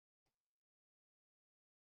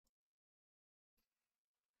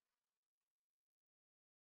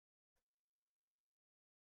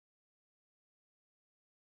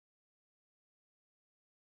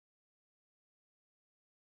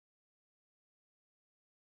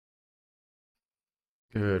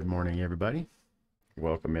Good morning, everybody.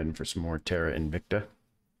 Welcome in for some more Terra Invicta.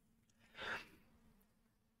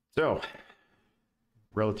 So,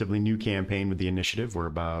 relatively new campaign with the initiative. We're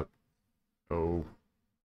about, 5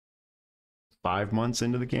 months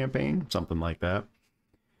into the campaign, something like that.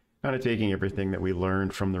 Kind of taking everything that we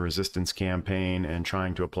learned from the Resistance campaign and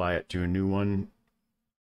trying to apply it to a new one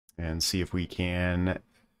and see if we can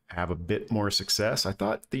have a bit more success. I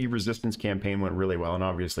thought the Resistance campaign went really well, and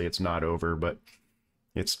obviously it's not over, but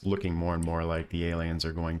it's looking more and more like the aliens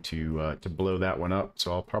are going to blow that one up.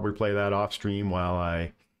 So I'll probably play that off stream while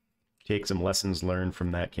I take some lessons learned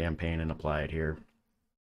from that campaign and apply it here.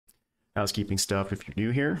 Housekeeping stuff: if you're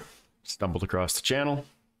new here, stumbled across the channel,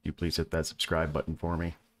 do please hit that subscribe button for me.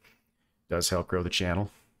 It does help grow the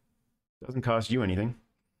channel. Doesn't cost you anything.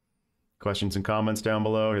 Questions and comments down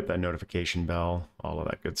below. Hit that notification bell. All of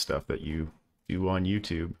that good stuff that you do on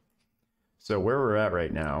YouTube. So where we're at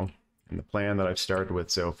right now, and the plan that I've started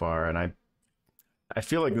with so far, and I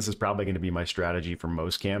feel like this is probably going to be my strategy for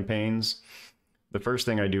most campaigns. The first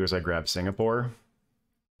thing I do is I grab Singapore,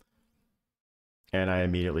 and I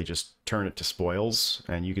immediately just turn it to spoils,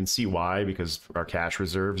 and you can see why, because our cash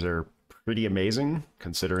reserves are pretty amazing,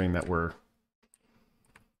 considering that we're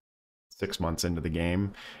 6 months into the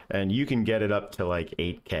game, and you can get it up to like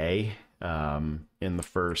 8K in the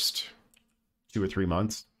first 2 or 3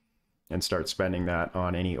 months and start spending that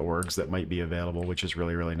on any orgs that might be available, which is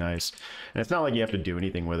really, really nice. And it's not like you have to do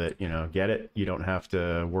anything with it, you know, get it. You don't have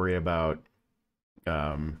to worry about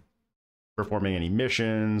performing any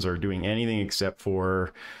missions or doing anything except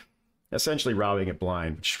for essentially robbing it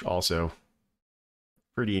blind, which also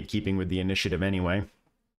pretty in keeping with the initiative anyway.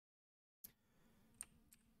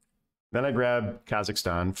 Then I grab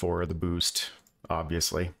Kazakhstan for the boost,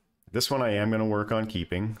 obviously. This one I am going to work on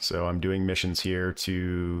keeping, so I'm doing missions here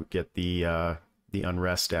to get the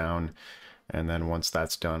unrest down, and then once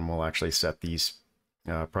that's done, we'll actually set these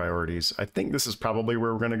priorities. I think this is probably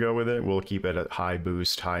where we're going to go with it. We'll keep it at high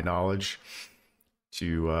boost, high knowledge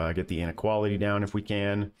to get the inequality down if we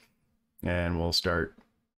can, and we'll start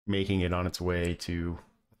making it on its way to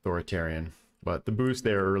authoritarian. But the boost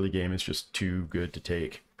there early game is just too good to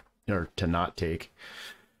take, or to not take.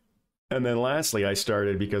 And then lastly, I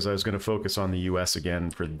started because I was going to focus on the US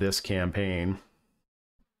again for this campaign.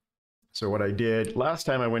 So what I did, last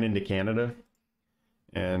time I went into Canada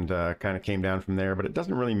and kind of came down from there, but it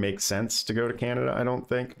doesn't really make sense to go to Canada, I don't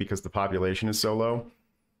think, because the population is so low.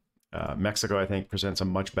 Mexico, I think, presents a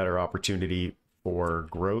much better opportunity for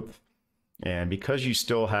growth. And because you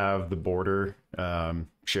still have the border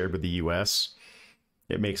shared with the US,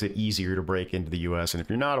 it makes it easier to break into the US. And if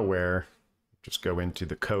you're not aware, just go into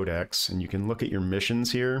the codex and you can look at your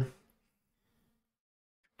missions here.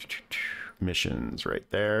 Missions right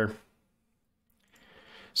there.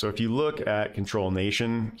 So if you look at control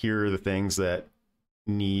nation, here are the things that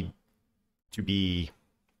need to be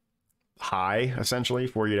high, essentially,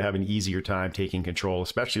 for you to have an easier time taking control,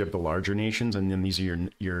 especially of the larger nations. And then these are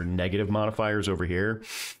your negative modifiers over here.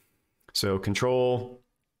 So control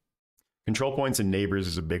points and neighbors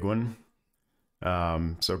is a big one.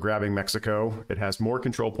 So grabbing Mexico, it has more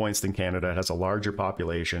control points than Canada. It has a larger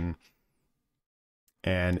population.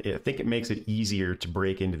 And I think it makes it easier to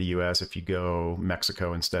break into the US if you go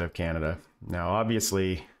Mexico instead of Canada. Now,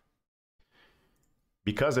 obviously,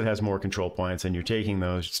 because it has more control points and you're taking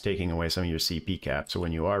those, it's taking away some of your CP cap. So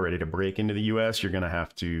when you are ready to break into the US, you're going to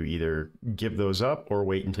have to either give those up or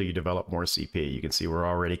wait until you develop more CP. You can see we're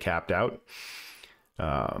already capped out.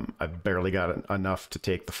 I've barely got enough to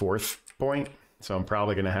take the 4th point. So I'm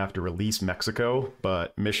probably going to have to release Mexico,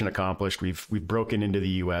 but mission accomplished. We've broken into the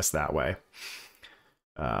US that way.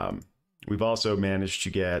 We've also managed to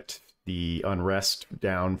get the unrest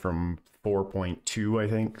down from 4.2, I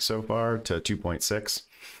think, so far to 2.6.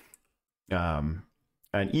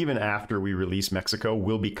 And even after we release Mexico,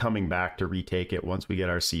 we'll be coming back to retake it once we get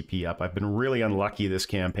our CP up. I've been really unlucky this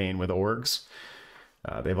campaign with orgs.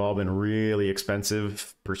 They've all been really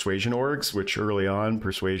expensive persuasion orgs, which early on,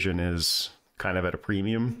 persuasion is kind of at a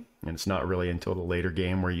premium, and it's not really until the later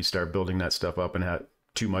game where you start building that stuff up and have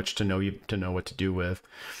too much to know what to do with.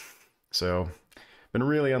 So been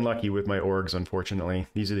really unlucky with my orgs, unfortunately.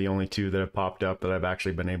 These are the only 2 that have popped up that I've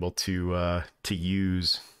actually been able to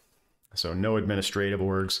use. So no administrative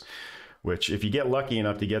orgs, which if you get lucky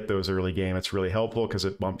enough to get those early game, it's really helpful because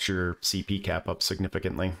it bumps your CP cap up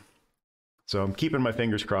significantly. So I'm keeping my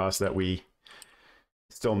fingers crossed that we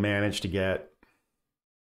still manage to get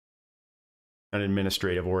an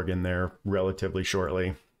administrative org in there relatively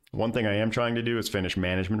shortly. One thing I am trying to do is finish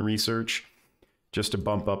management research just to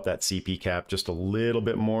bump up that CP cap just a little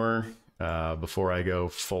bit more. before I go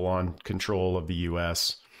full on control of the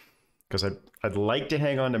US, because I'd like to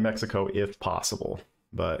hang on to Mexico if possible,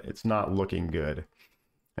 but it's not looking good.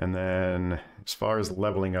 And then as far as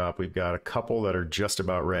leveling up, we've got a couple that are just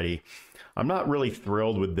about ready. I'm not really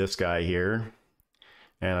thrilled with this guy here,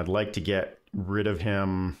 and I'd like to get rid of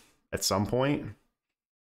him at some point,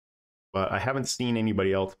 but I haven't seen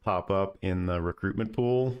anybody else pop up in the recruitment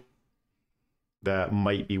pool that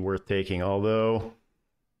might be worth taking, although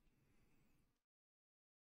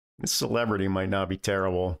this celebrity might not be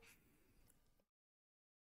terrible.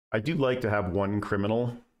 I do like to have one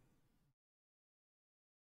criminal,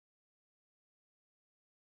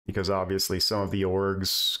 because obviously some of the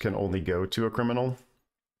orgs can only go to a criminal.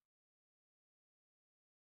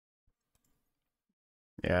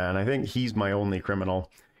 Yeah, and I think he's my only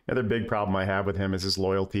criminal. The other big problem I have with him is his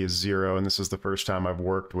loyalty is 0, and this is the first time I've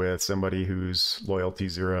worked with somebody whose loyalty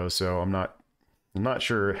 0, so I'm not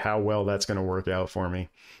sure how well that's going to work out for me.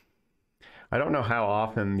 I don't know how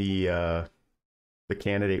often the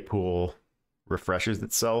candidate pool refreshes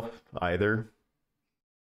itself either.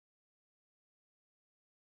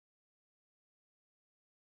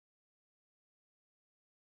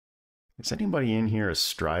 Is anybody in here a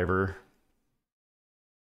striver?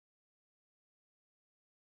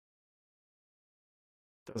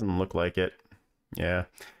 Doesn't look like it. Yeah.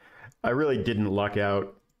 I really didn't luck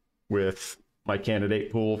out with my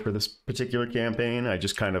candidate pool for this particular campaign. I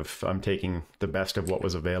just I'm taking the best of what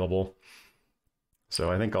was available.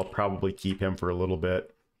 So I think I'll probably keep him for a little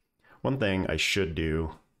bit. One thing I should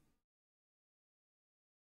do...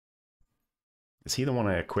 Is he the one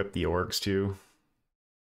I equipped the orgs to?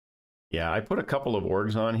 Yeah, I put a couple of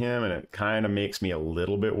orgs on him, and it kind of makes me a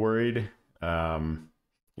little bit worried.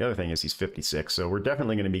 The other thing is he's 56, so we're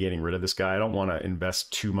definitely going to be getting rid of this guy. I don't want to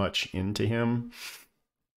invest too much into him,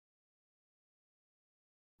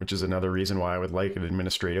 which is another reason why I would like an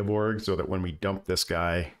administrative org, so that when we dump this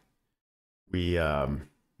guy, we have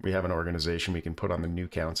an organization we can put on the new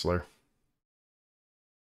counselor.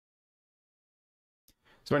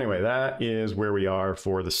 So anyway, that is where we are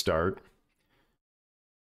for the start.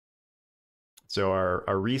 So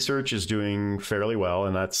our research is doing fairly well,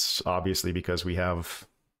 and that's obviously because we have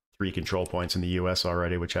 3 control points in the US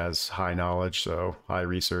already, which has high knowledge, so high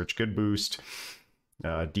research, good boost,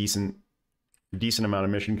 decent amount of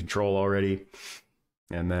mission control already.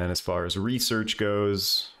 And then as far as research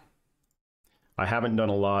goes, I haven't done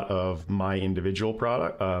a lot of my individual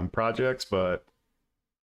projects, but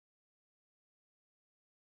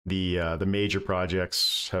the major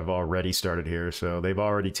projects have already started here. So they've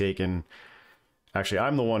already taken... Actually,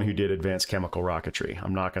 I'm the one who did advanced chemical rocketry.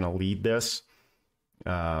 I'm not going to lead this.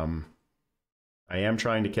 I am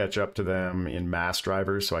trying to catch up to them in mass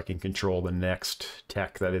drivers so I can control the next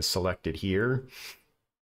tech that is selected here.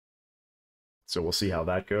 So we'll see how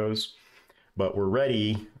that goes. But we're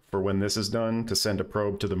ready for when this is done to send a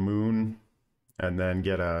probe to the moon and then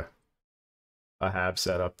get a HAB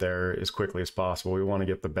set up there as quickly as possible. We want to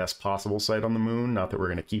get the best possible site on the moon. Not that we're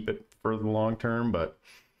going to keep it for the long term, but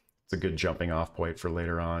it's a good jumping off point for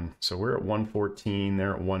later on. So we're at 114,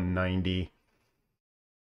 they're at 190.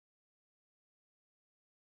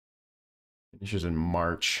 Finishes in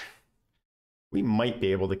March. We might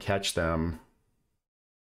be able to catch them.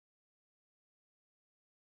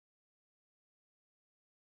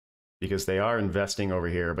 Because they are investing over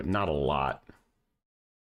here, but not a lot.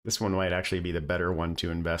 This one might actually be the better one to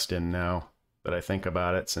invest in now that I think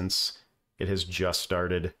about it, since it has just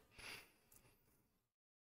started.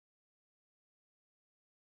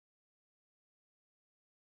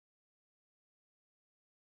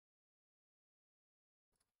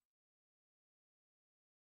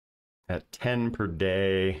 At 10 per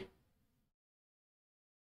day. I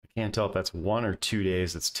can't tell if that's 1 or 2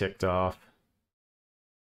 days that's ticked off.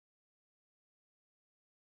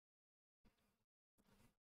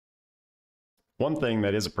 One thing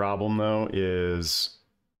that is a problem, though, is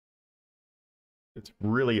it's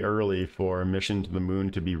really early for a mission to the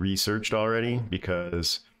moon to be researched already,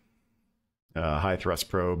 because high thrust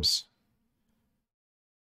probes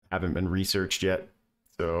haven't been researched yet.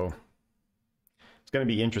 So it's going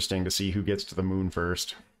to be interesting to see who gets to the moon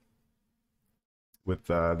first with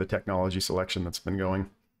the technology selection that's been going.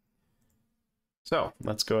 So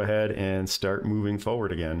let's go ahead and start moving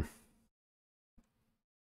forward again.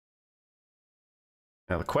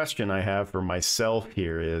 Now the question I have for myself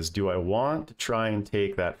here is, do I want to try and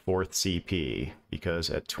take that 4th CP? Because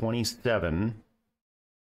at 27,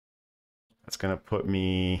 that's going to put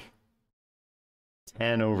me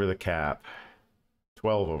 10 over the cap,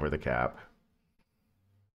 12 over the cap.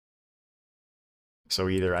 So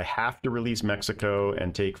either I have to release Mexico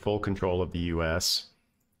and take full control of the US.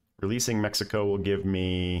 Releasing Mexico will give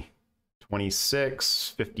me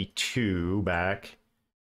 2652 back,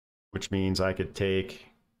 which means I could take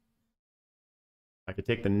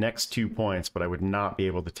the next 2 points, but I would not be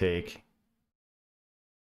able to take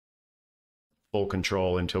full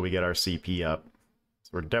control until we get our CP up.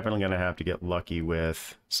 So we're definitely going to have to get lucky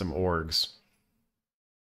with some orgs.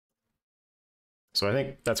 So I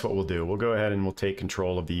think that's what we'll do. We'll go ahead and we'll take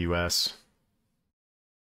control of the US.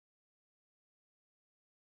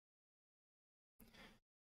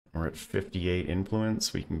 We're at 58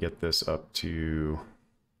 influence. We can get this up to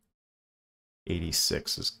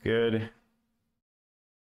 86 is good.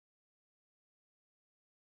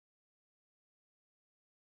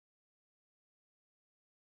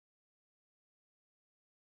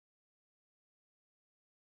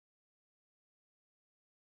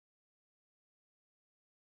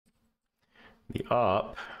 The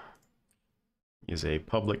op is a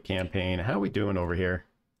public campaign. How are we doing over here?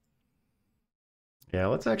 Yeah,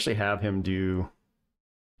 let's actually have him do,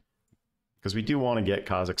 because we do want to get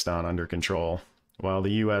Kazakhstan under control. While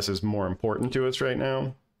the US is more important to us right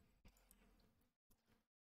now.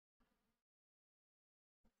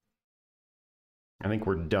 I think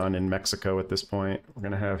we're done in Mexico at this point. We're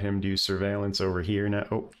going to have him do surveillance over here now.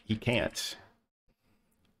 Oh, he can't.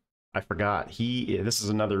 I forgot. This is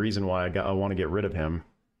another reason why I want to get rid of him.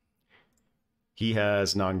 He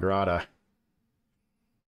has non grata.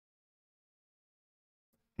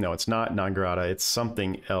 No, it's not non grata. It's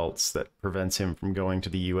something else that prevents him from going to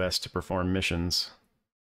the US to perform missions.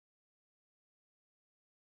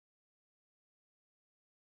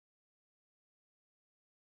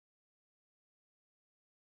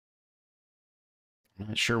 I'm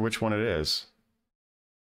not sure which one it is.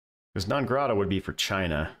 Because non grata would be for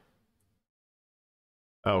China.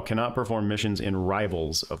 Oh, cannot perform missions in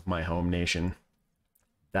rivals of my home nation.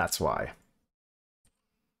 That's why.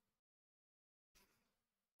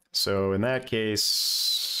 So in that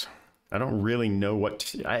case, I don't really know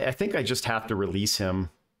what I think I just have to release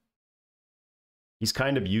him. He's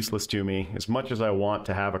kind of useless to me, as much as I want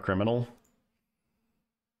to have a criminal.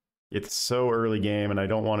 It's so early game, and I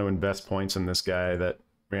don't want to invest points in this guy that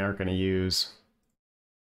we aren't going to use.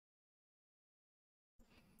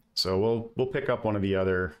 So we'll pick up one of the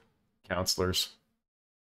other counselors.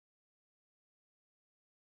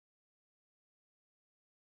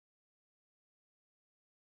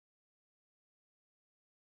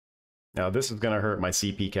 Now this is going to hurt my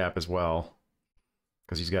CP cap as well,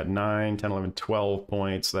 because he's got 9, 10, 11, 12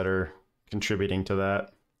 points that are contributing to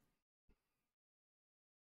that.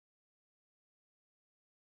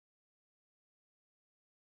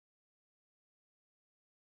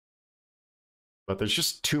 But there's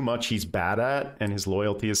just too much he's bad at, and his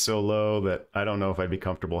loyalty is so low that I don't know if I'd be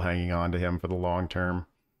comfortable hanging on to him for the long term.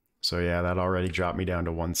 So yeah, that already dropped me down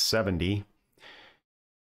to 170.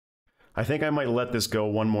 I think I might let this go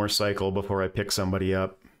one more cycle before I pick somebody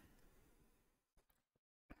up.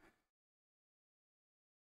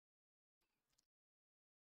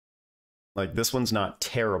 Like, this one's not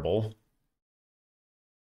terrible.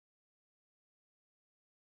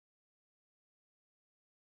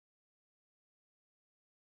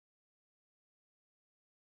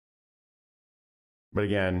 But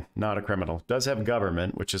again, not a criminal. Does have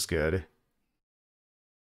government, which is good.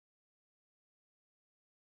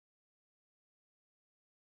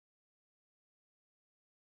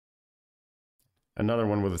 Another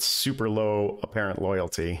one with a super low apparent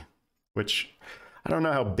loyalty, which I don't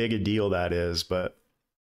know how big a deal that is, but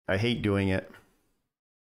I hate doing it.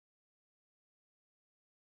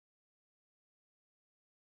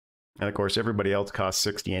 And of course, everybody else costs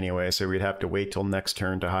 60 anyway, so we'd have to wait till next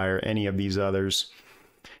turn to hire any of these others.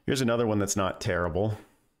 Here's another one that's not terrible.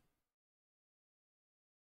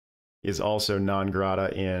 Is also non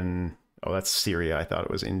grata in... Oh, that's Syria. I thought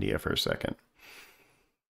it was India for a second.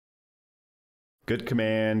 Good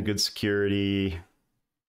command, good security.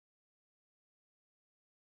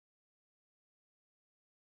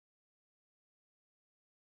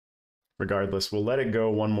 Regardless, we'll let it go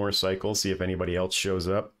one more cycle, see if anybody else shows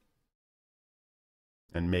up,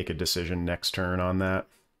 and make a decision next turn on that.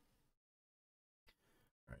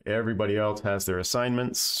 Everybody else has their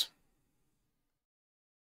assignments.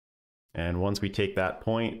 And once we take that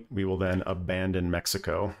point, we will then abandon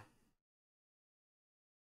Mexico.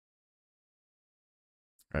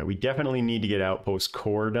 All right, we definitely need to get Outpost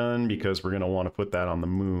Core done because we're going to want to put that on the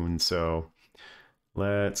moon. So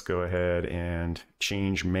let's go ahead and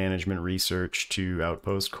change management research to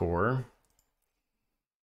Outpost Core.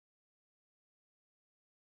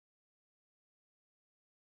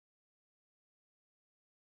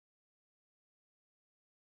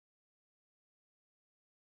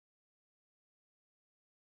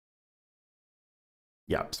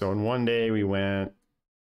 Yeah, so in one day we went,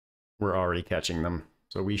 we're already catching them.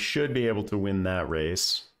 So we should be able to win that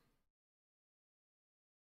race.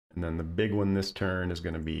 And then the big one this turn is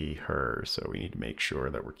going to be her. So we need to make sure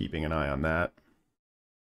that we're keeping an eye on that.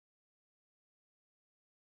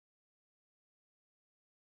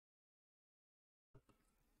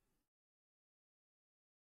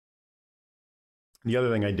 The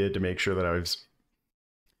other thing I did to make sure that I was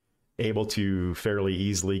able to fairly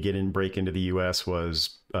easily break into the US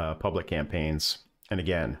was public campaigns. And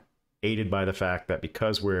again, aided by the fact that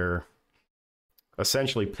because we're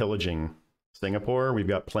essentially pillaging Singapore, we've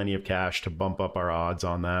got plenty of cash to bump up our odds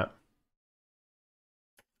on that.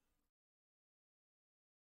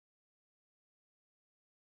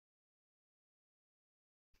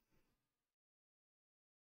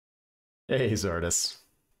 Hey, Zardis.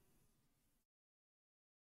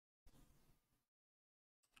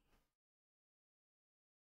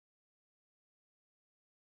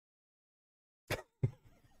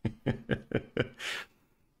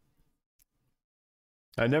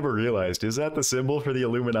 I never realized. Is that the symbol for the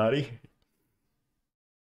Illuminati?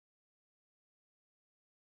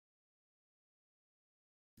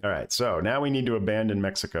 All right, so now we need to abandon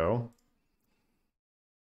Mexico.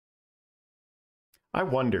 I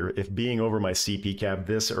wonder if being over my CP cap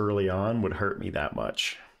this early on would hurt me that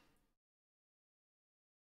much.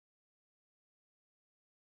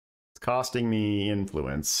 It's costing me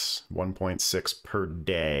influence, 1.6 per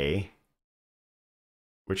day,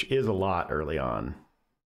 which is a lot early on.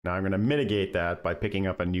 Now I'm going to mitigate that by picking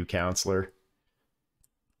up a new counselor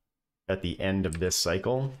at the end of this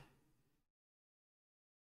cycle.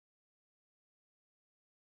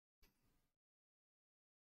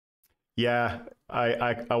 Yeah,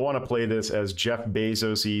 I want to play this as Jeff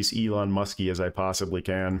Bezos-y, Elon Musk-y as I possibly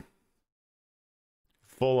can.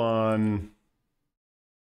 Full on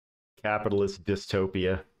capitalist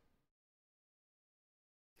dystopia.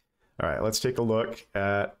 All right, let's take a look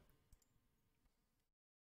at...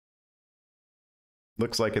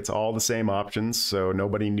 Looks like it's all the same options, so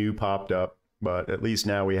nobody new popped up, but at least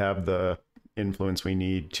now we have the influence we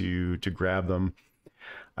need to grab them.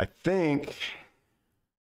 I think...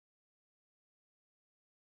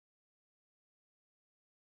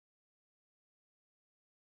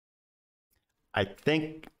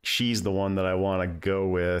 she's the one that I want to go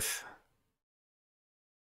with.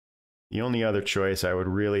 The only other choice I would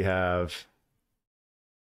really have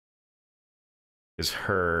is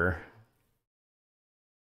her.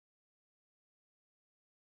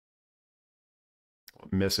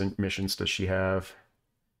 What missions does she have?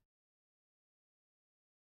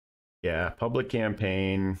 Yeah, public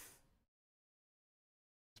campaign.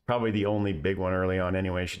 It's probably the only big one early on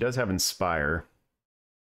anyway. She does have Inspire.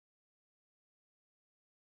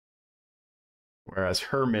 Whereas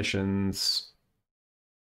her missions,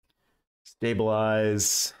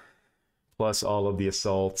 stabilize, plus all of the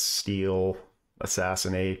assaults, steal,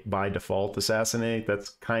 assassinate, by default assassinate. That's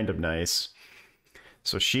kind of nice.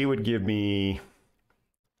 So she would give me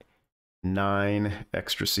 9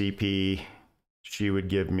 extra CP. She would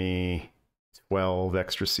give me 12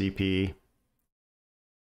 extra CP.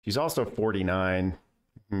 She's also 49.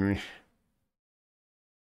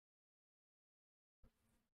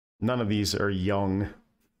 None of these are young.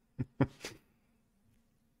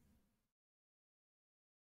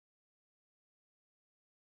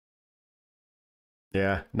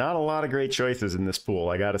 Yeah, not a lot of great choices in this pool,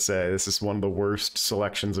 I gotta say. This is one of the worst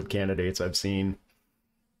selections of candidates I've seen.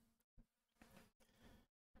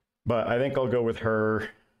 But I think I'll go with her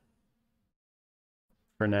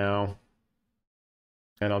for now.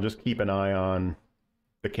 And I'll just keep an eye on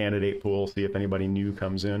the candidate pool, see if anybody new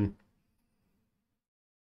comes in.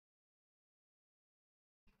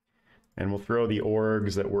 And we'll throw the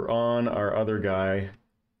orgs that were on our other guy.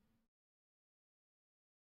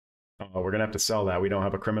 Oh, we're gonna have to sell that. We don't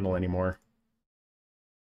have a criminal anymore.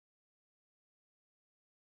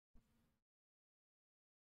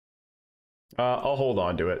 I'll hold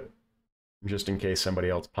on to it, just in case somebody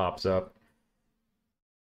else pops up.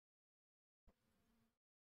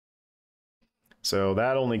 So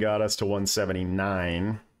that only got us to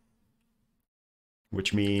 179,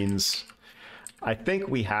 which means I think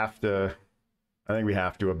we have to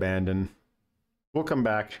abandon. We'll come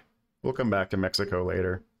back to Mexico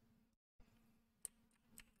later.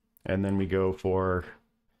 And then we go for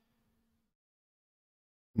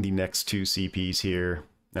the next 2 CPs here.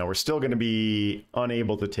 Now we're still going to be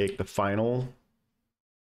unable to take the final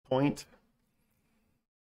point.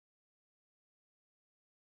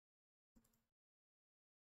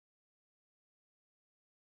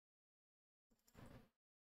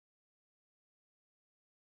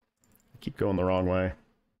 Keep going the wrong way.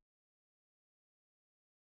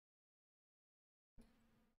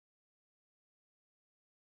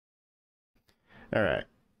 All right.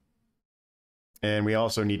 And we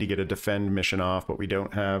also need to get a defend mission off, but we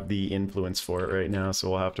don't have the influence for it right now, so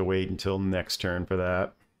we'll have to wait until next turn for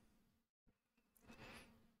that.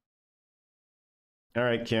 All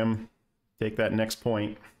right, Kim, take that next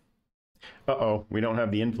point. Uh-oh, we don't have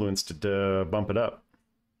the influence to bump it up.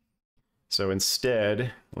 So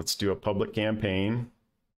instead, let's do a public campaign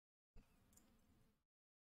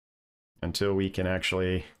until we can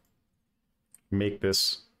actually make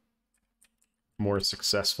this more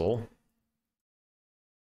successful.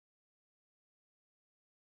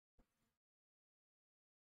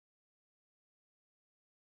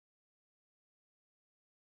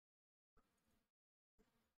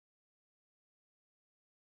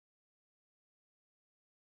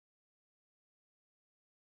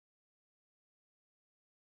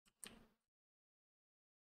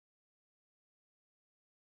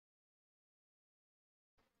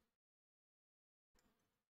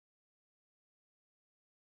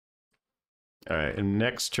 All right, and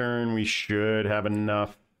next turn we should have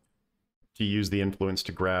enough to use the influence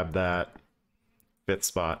to grab that 5th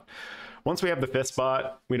spot. Once we have the 5th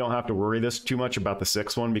spot, we don't have to worry this too much about the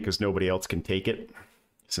 6th one because nobody else can take it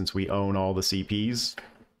since we own all the CPs,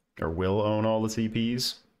 or will own all the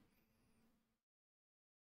CPs.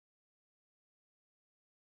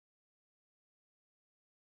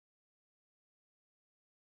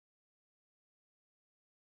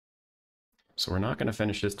 So we're not going to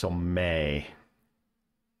finish this till May.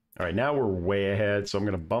 All right, now we're way ahead, so I'm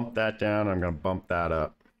going to bump that down. I'm going to bump that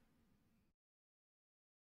up.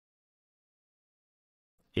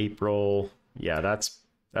 April, yeah, that's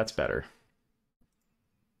better.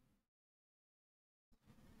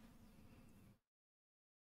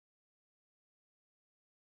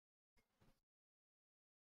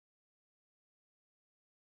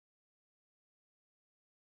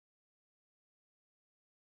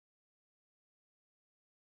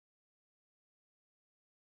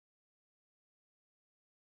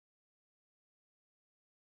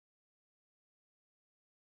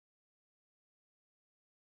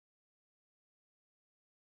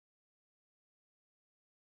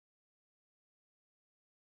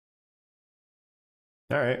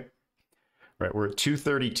 All right. Right, we're at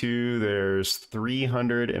 232. There's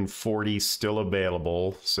 340 still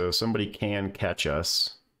available, so somebody can catch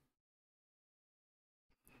us.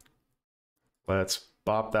 Let's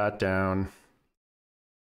bop that down.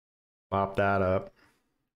 Bop that up.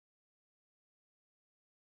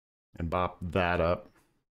 And bop that up.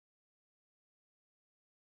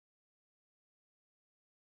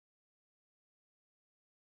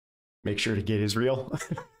 Make sure to get Israel.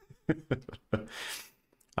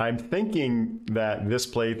 I'm thinking that this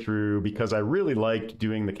playthrough, because I really liked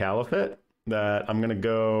doing the Caliphate, that I'm going to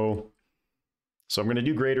go... So I'm going to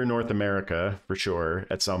do Greater North America for sure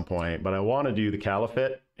at some point, but I want to do the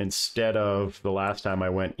Caliphate instead of the last time I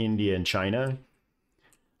went India and China.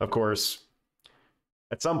 Of course,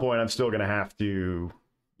 at some point I'm still going to have to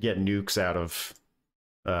get nukes out of...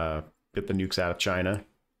 get the nukes out of China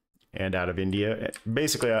and out of India.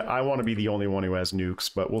 Basically, I want to be the only one who has nukes,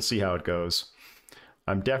 but we'll see how it goes.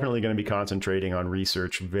 I'm definitely going to be concentrating on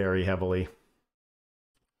research very heavily.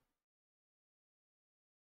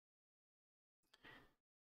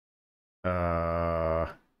 How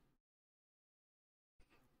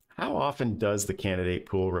often does the candidate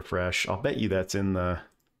pool refresh? I'll bet you that's in the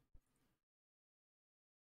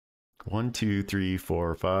 1, 2, 3,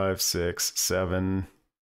 4, 5, 6, 7,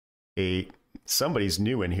 8. Somebody's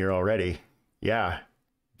new in here already. Yeah,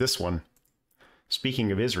 this one.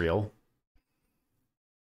 Speaking of Israel.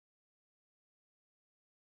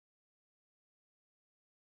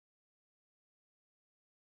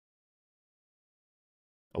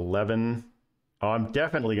 $11. Oh, I'm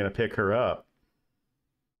definitely going to pick her up.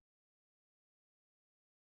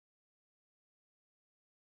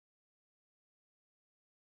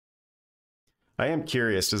 I am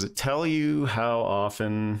curious, does it tell you how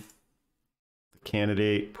often the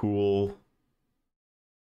candidate pool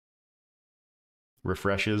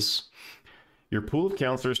refreshes? Your pool of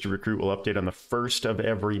counselors to recruit will update on the 1st of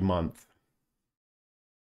every month.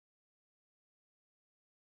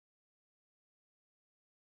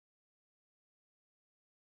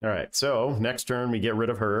 All right, so next turn we get rid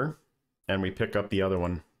of her and we pick up the other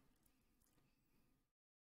one.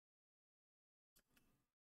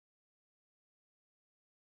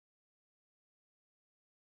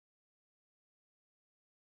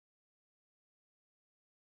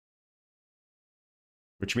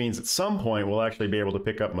 Which means at some point we'll actually be able to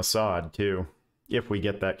pick up Mossad too, if we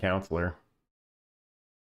get that counselor.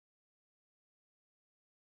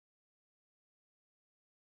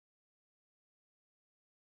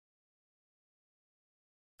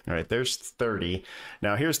 All right, there's 30.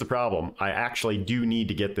 Now here's the problem. I actually do need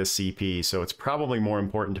to get this CP, so it's probably more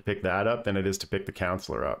important to pick that up than it is to pick the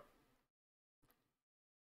counselor up.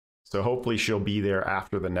 So hopefully she'll be there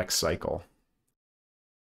after the next cycle.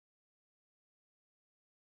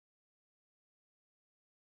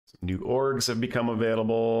 Some new orgs have become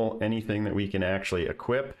available. Anything that we can actually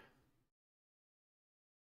equip?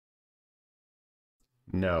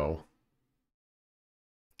 No.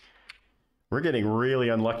 We're getting really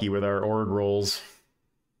unlucky with our org rolls.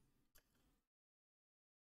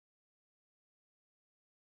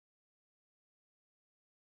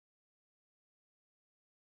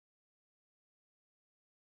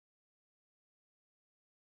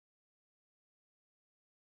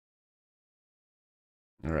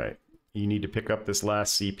 All right, you need to pick up this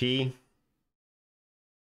last CP.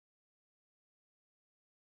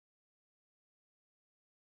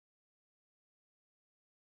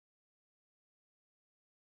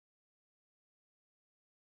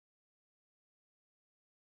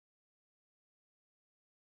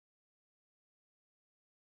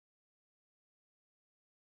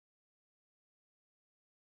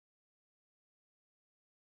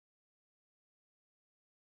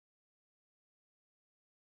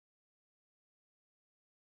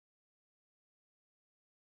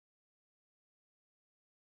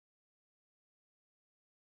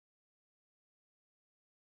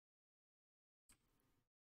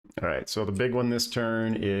 All right, so the big one this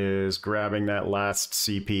turn is grabbing that last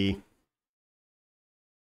CP.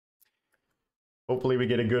 Hopefully we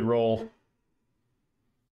get a good roll.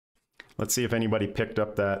 Let's see if anybody picked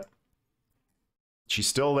up that. She's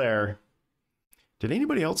still there. Did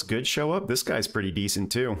anybody else good show up? This guy's pretty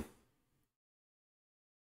decent too.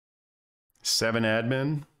 7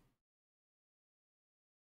 admin.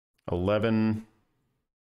 11.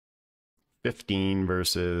 15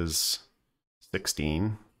 versus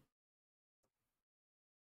 16.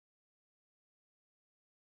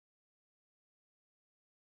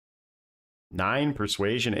 9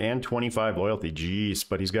 persuasion and 25 loyalty. Jeez,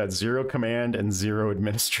 but he's got 0 command and 0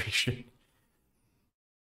 administration.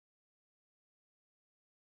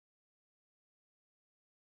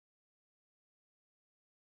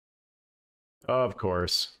 Of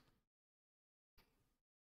course.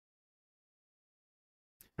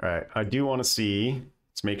 All right, I do want to see.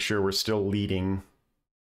 Let's make sure we're still leading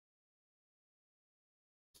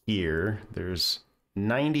here. There's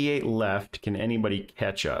 98 left. Can anybody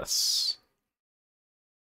catch us?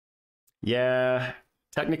 Yeah,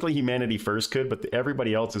 technically Humanity First could, but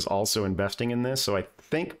everybody else is also investing in this, so I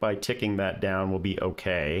think by ticking that down we'll be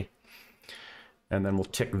okay. And then we'll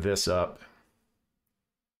tick this up.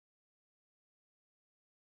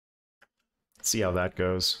 See how that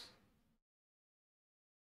goes.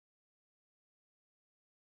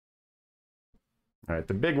 All right,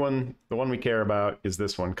 the big one, the one we care about, is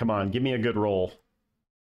this one. Come on, give me a good roll.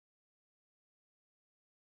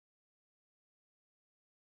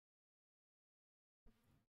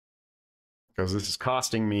 Because this is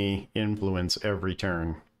costing me influence every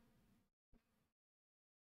turn.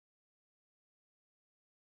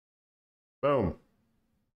 Boom.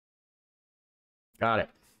 Got it.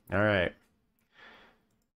 All right.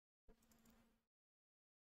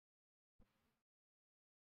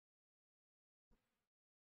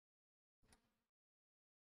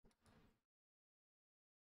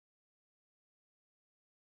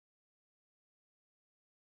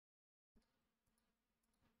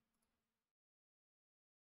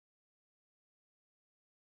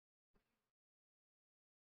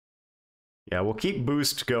 Yeah, we'll keep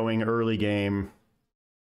boost going early game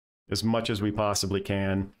as much as we possibly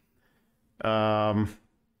can. As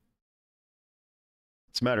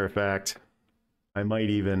a matter of fact, I might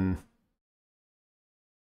even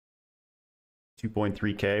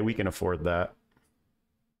 2.3K, we can afford that.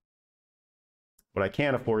 What I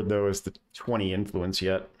can't afford though is the 20 influence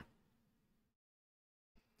yet.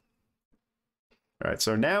 All right,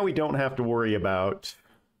 so now we don't have to worry about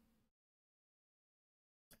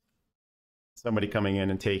somebody coming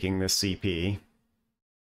in and taking this CP.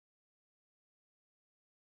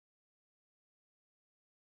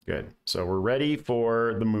 Good. So we're ready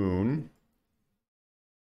for the moon.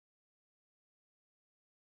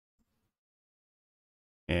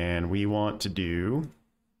 And we want to do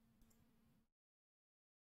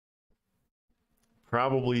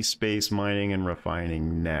probably space mining and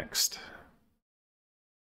refining next.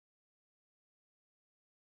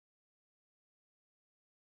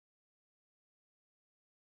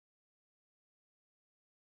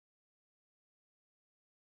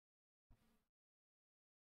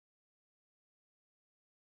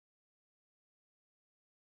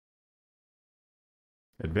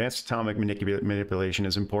 Advanced atomic manipulation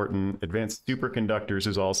is important. Advanced superconductors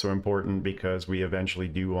is also important because we eventually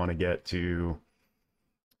do want to get to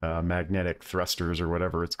magnetic thrusters or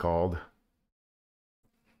whatever it's called.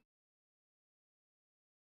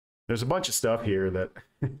 There's a bunch of stuff here that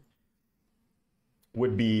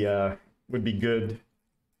would be good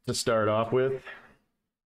to start off with.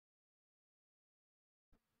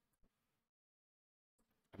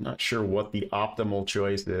 I'm not sure what the optimal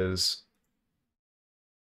choice is.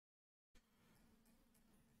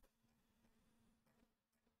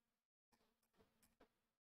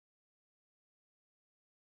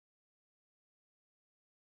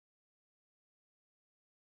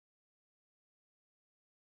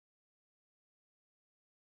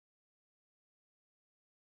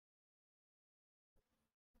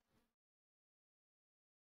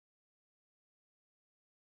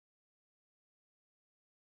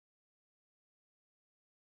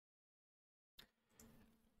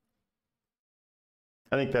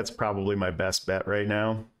 I think that's probably my best bet right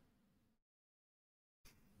now.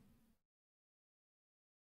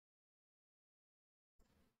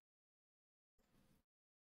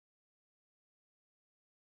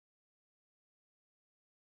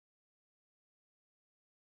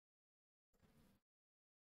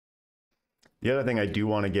 The other thing I do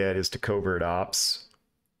want to get is to covert ops,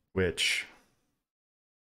 which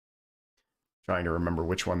I'm trying to remember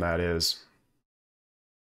which one that is.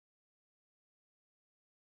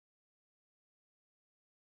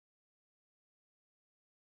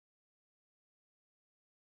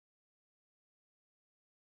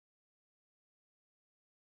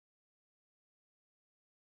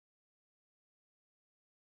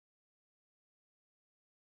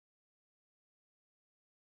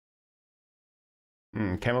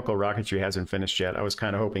 Chemical rocketry hasn't finished yet. I was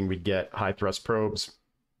kind of hoping we'd get high thrust probes,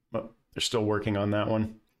 but they're still working on that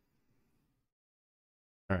one.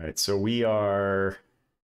 All right, so we are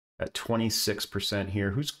at 26%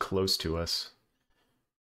 here. Who's close to us?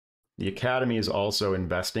 The Academy is also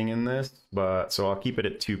investing in this, but so I'll keep it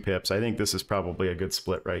at 2 pips. I think this is probably a good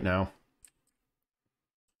split right now.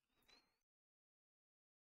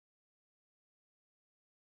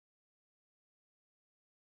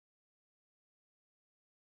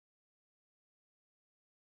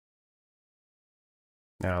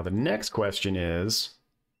 Now, the next question is,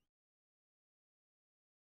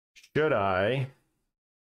 should I...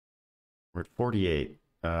 We're at 48.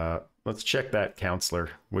 Let's check that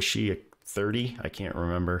counselor. Was she a 30? I can't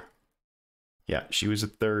remember. Yeah, she was a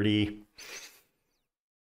 30.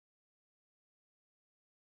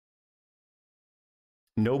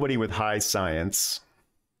 Nobody with high science.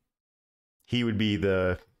 He would be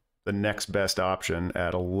the next best option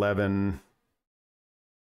at 11,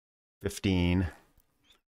 15.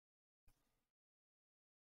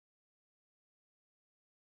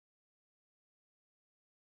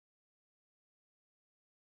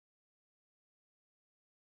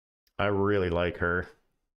 I really like her.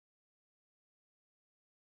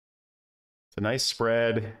 It's a nice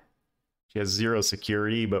spread. She has 0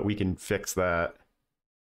 security, but we can fix that.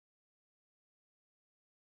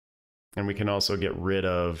 And we can also get rid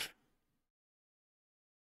of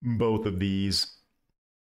both of these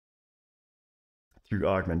through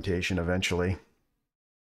augmentation eventually.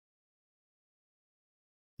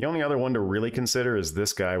 The only other one to really consider is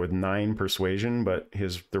this guy with 9 persuasion, but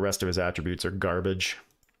the rest of his attributes are garbage.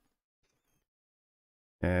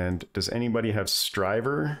 And does anybody have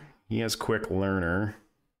Striver? He has Quick Learner.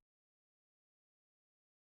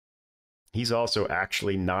 He's also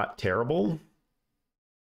actually not terrible.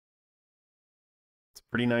 It's a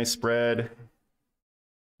pretty nice spread.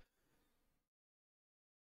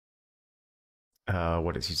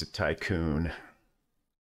 What is he's a tycoon?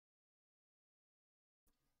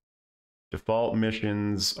 Default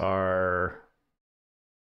missions are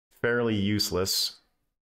fairly useless.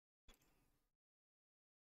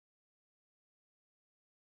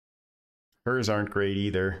 Hers aren't great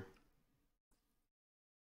either.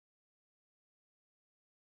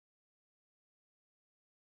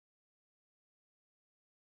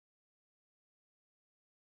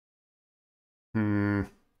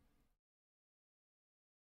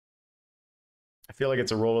 I feel like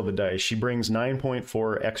it's a roll of the dice. She brings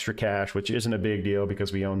 9.4 extra cash, which isn't a big deal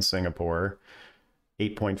because we own Singapore.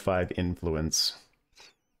 8.5 influence.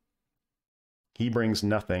 He brings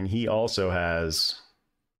nothing. He also has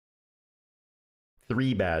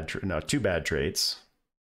 2 bad traits.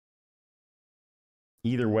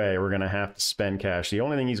 Either way, we're going to have to spend cash. The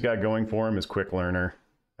only thing he's got going for him is Quick Learner.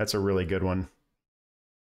 That's a really good one.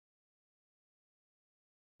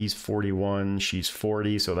 He's 41, she's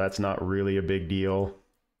 40, so that's not really a big deal.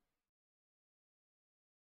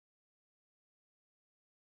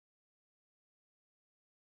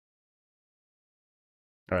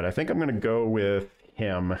 All right, I think I'm going to go with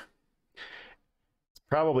him. It's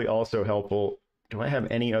probably also helpful. Do I have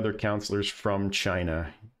any other counselors from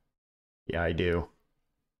China? Yeah, I do.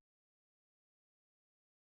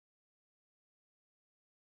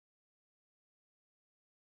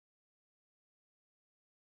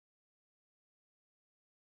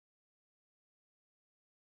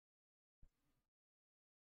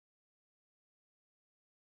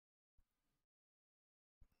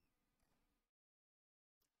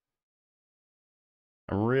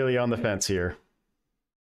 I'm really on the fence here.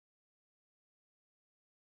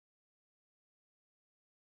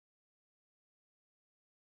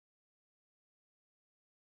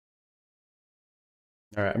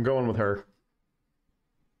 All right, I'm going with her.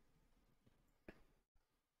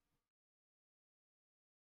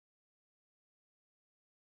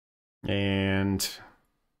 And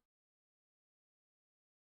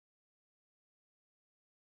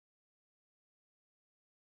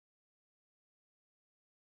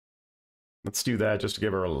let's do that just to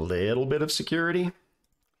give her a little bit of security.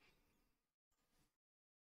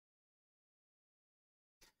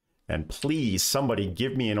 And please, somebody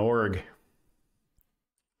give me an org.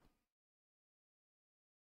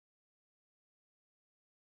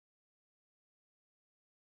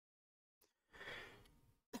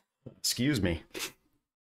 Excuse me.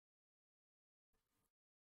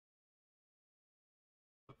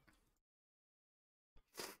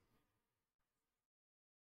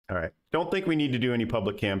 All right. Don't think we need to do any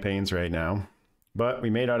public campaigns right now, but we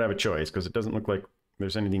may not have a choice because it doesn't look like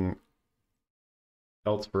there's anything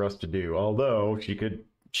else for us to do. Although she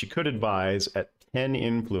could advise at 10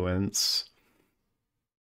 influence.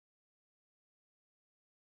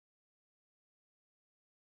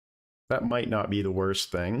 That might not be the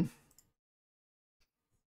worst thing.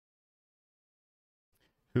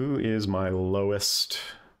 Who is my lowest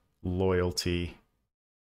loyalty?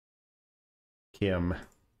 Kim.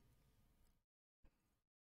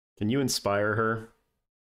 Can you inspire her?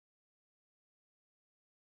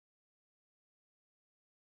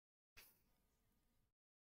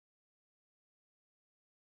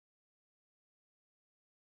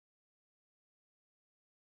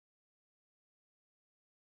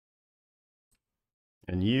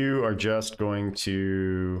 And you are just going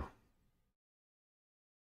to...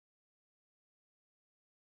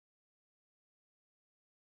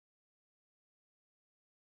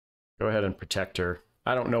 go ahead and protect her.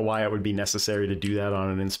 I don't know why it would be necessary to do that on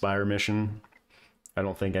an Inspire mission. I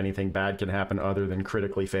don't think anything bad can happen other than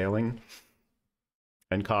critically failing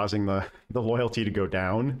and causing the loyalty to go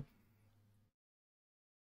down.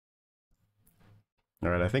 All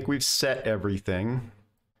right, I think we've set everything.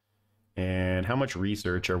 And how much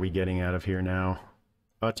research are we getting out of here now?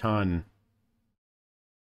 A ton.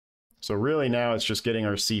 So really now it's just getting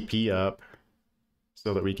our CP up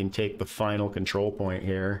so that we can take the final control point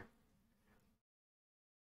here.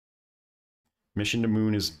 Mission to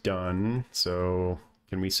Moon is done, so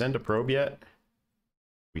can we send a probe yet?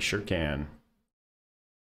 We sure can.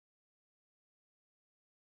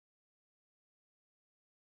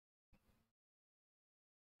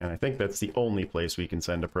 And I think that's the only place we can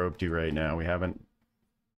send a probe to right now. We haven't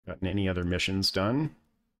gotten any other missions done.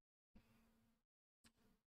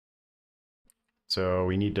 So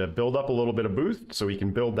we need to build up a little bit of boost so we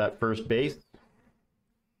can build that first base.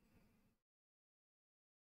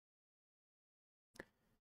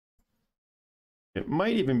 It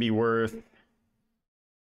might even be worth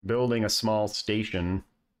building a small station.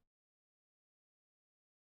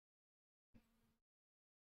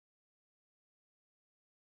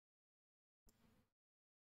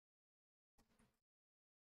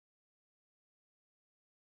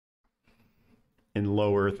 In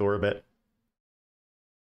low Earth orbit.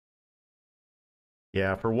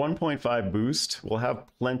 Yeah, for 1.5 boost, we'll have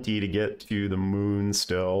plenty to get to the moon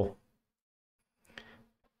still.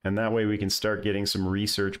 And that way we can start getting some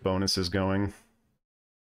research bonuses going.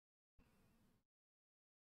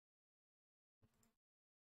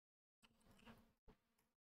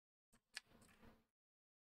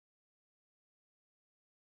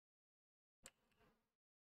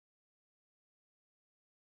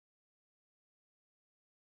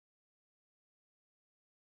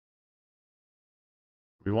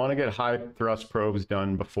 We want to get high thrust probes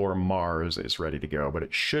done before Mars is ready to go, but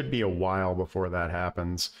it should be a while before that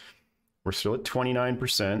happens. We're still at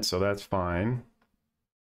 29%, so that's fine.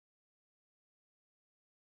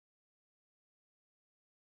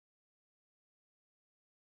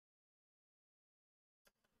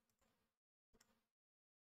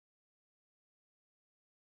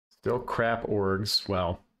 Still crap orgs.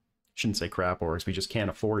 Well, shouldn't say crap orgs. We just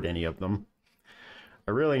can't afford any of them.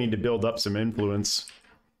 I really need to build up some influence.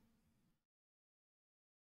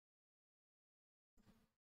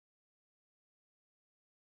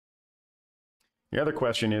 The other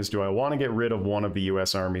question is, do I want to get rid of one of the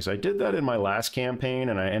US armies? I did that in my last campaign,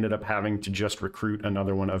 and I ended up having to just recruit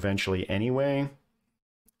another one eventually anyway.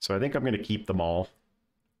 So I think I'm going to keep them all.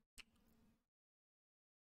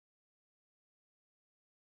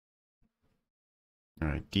 All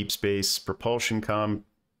right, deep space propulsion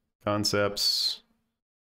concepts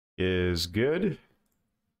is good.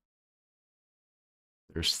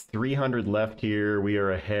 There's 300 left here. We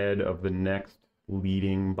are ahead of the next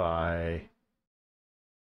leading by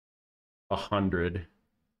 100.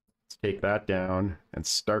 Let's take that down and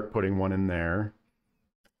start putting one in there.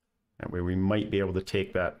 That way we might be able to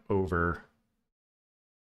take that over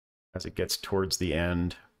as it gets towards the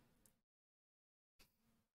end.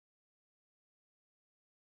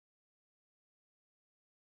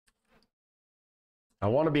 I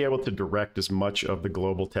want to be able to direct as much of the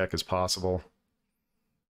global tech as possible.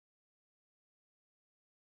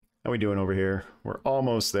 How are we doing over here? We're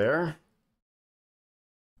almost there.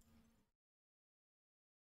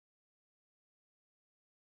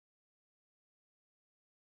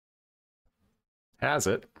 Has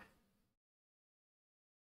it.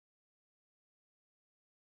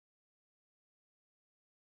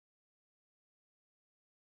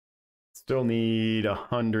 Still need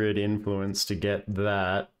 100 influence to get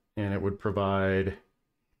that, and it would provide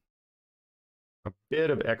a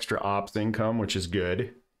bit of extra ops income, which is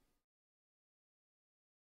good.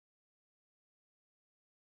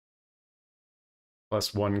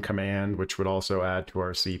 Plus 1 command, which would also add to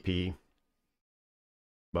our CP.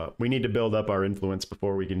 But we need to build up our influence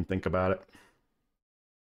before we can think about it.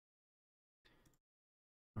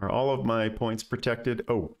 Are all of my points protected?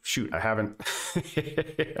 Oh, shoot, I haven't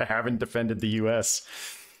I haven't defended the US.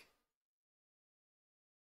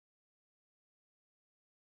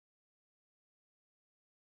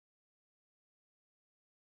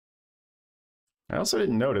 I also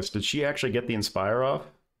didn't notice, did she actually get the Inspire off?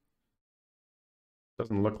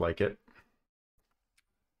 Doesn't look like it.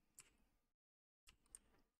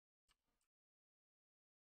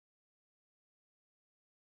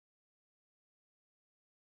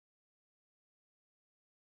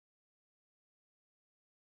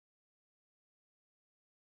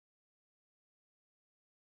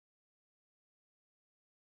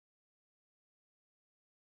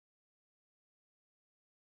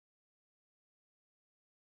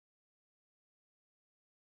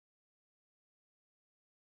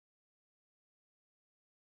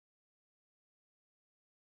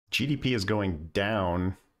 GDP is going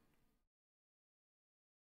down.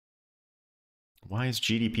 Why is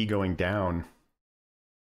GDP going down?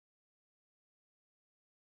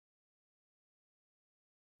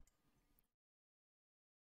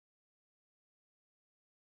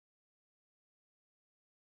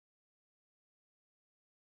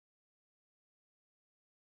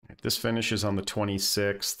 This finishes on the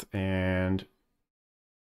 26th, and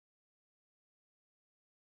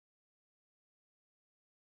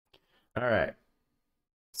all right.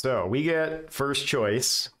 So we get first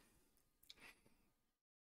choice.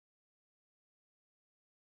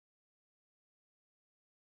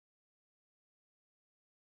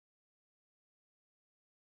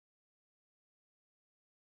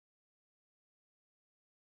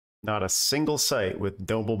 Not a single site with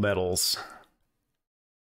noble metals.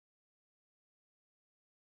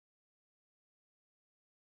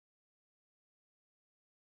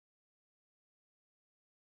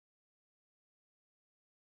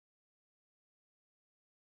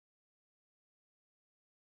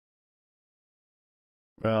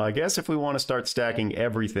 Well, I guess if we want to start stacking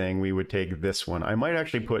everything, we would take this one. I might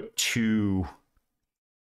actually put 2.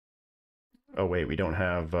 Oh wait, we don't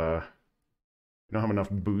have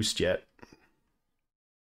enough boost yet.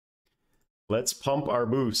 Let's pump our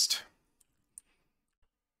boost.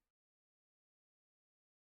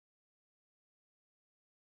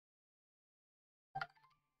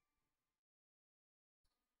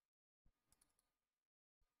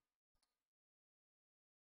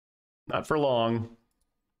 Not for long.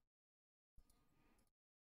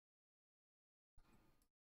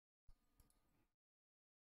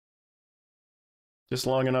 Just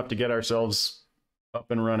long enough to get ourselves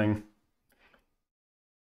up and running.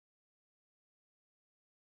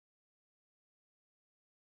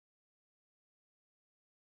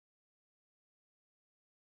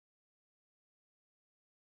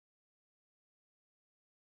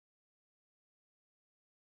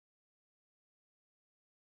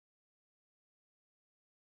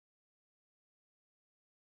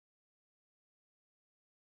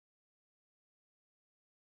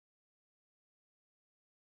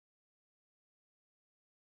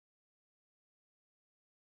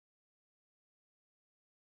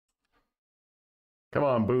 Come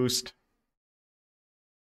on, boost.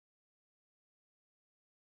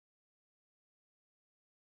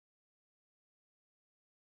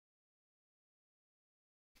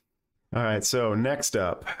 All right, so next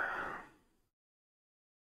up,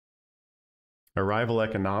 arrival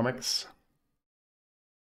economics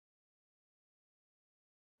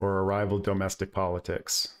or arrival domestic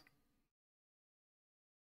politics.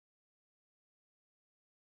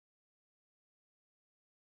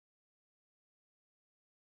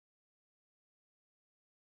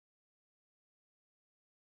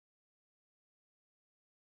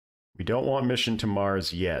 We don't want mission to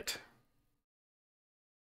Mars yet.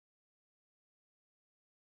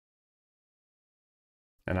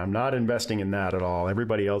 And I'm not investing in that at all.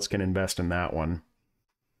 Everybody else can invest in that one.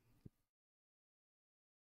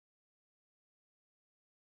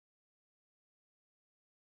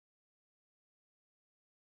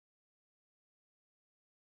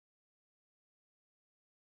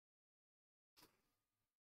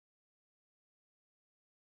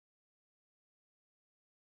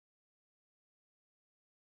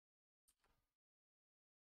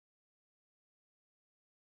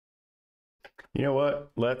 You know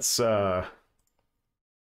what? Let's I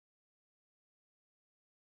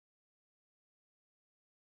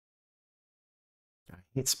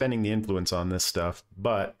hate spending the influence on this stuff,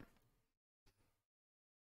 but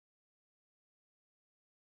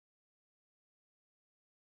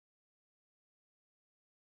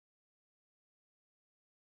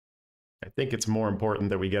I think it's more important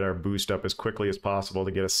that we get our boost up as quickly as possible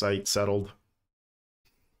to get a site settled.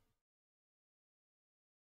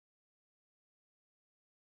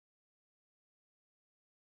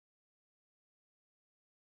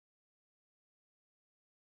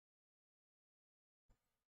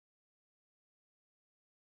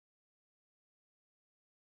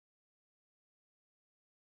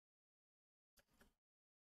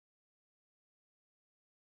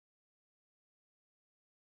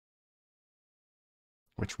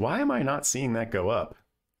 Which, why am I not seeing that go up?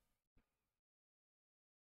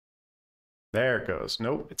 There it goes.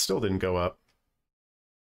 Nope, it still didn't go up.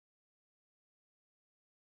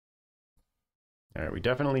 All right, we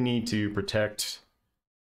definitely need to protect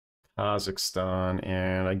Kazakhstan,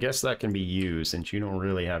 and I guess that can be used since you don't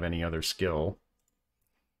really have any other skill.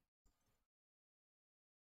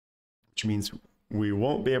 Which means we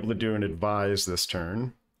won't be able to do an advise this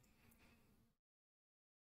turn.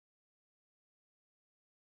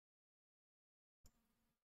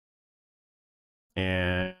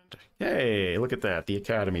 And hey, look at that. The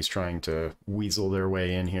Academy's trying to weasel their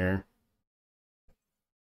way in here.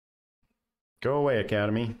 Go away,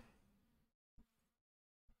 Academy.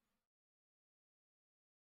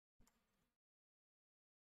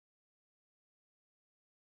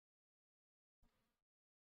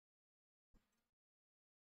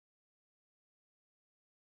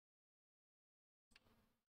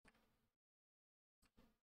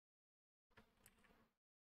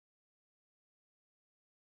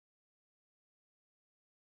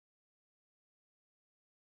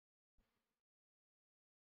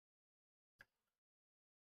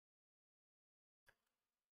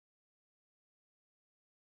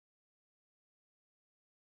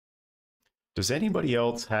 Does anybody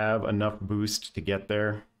else have enough boost to get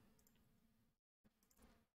there?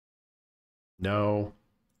 No.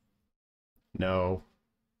 No.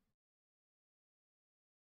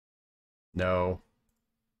 No.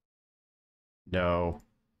 No.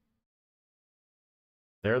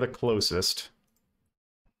 They're the closest.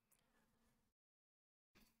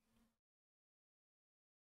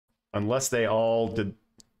 Unless they all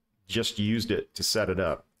just used it to set it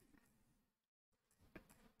up.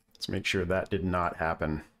 Let's make sure that did not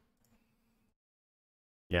happen.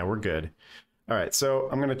 Yeah, we're good. All right, so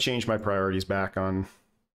I'm going to change my priorities back on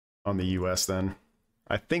the US then.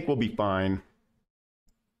 I think we'll be fine.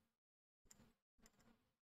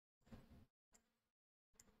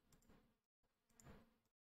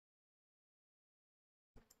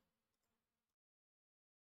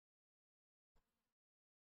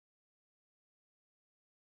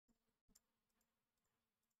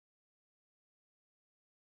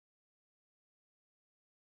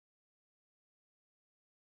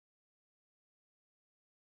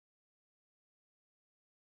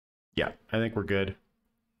 Yeah, I think we're good.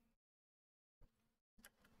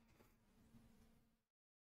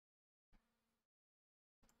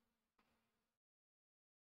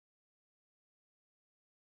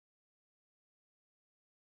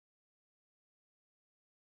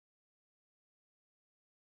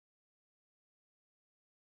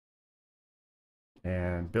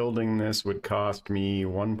 And building this would cost me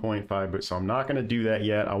 1.5, but so I'm not going to do that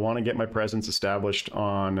yet. I want to get my presence established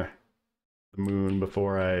on the moon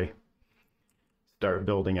before I start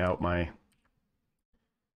building out my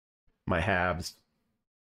halves.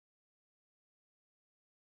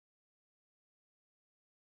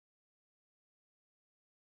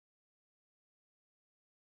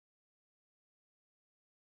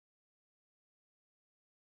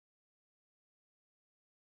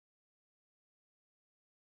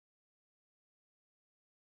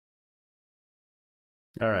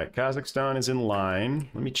 All right, Kazakhstan is in line.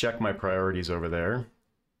 Let me check my priorities over there.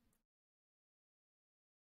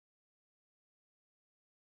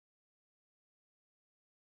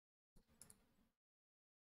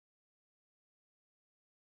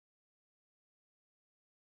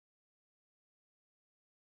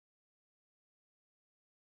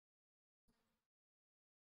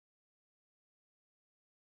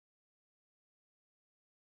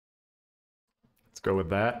 Let's go with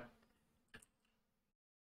that.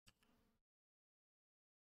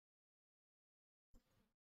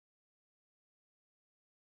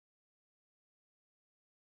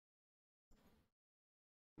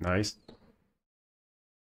 Nice.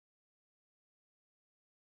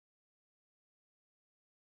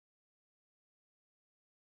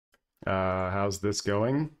 How's this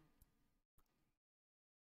going?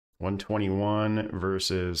 121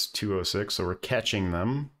 versus 206, so we're catching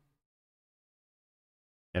them.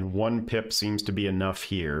 And 1 pip seems to be enough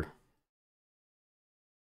here.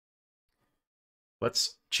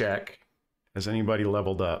 Let's check. Has anybody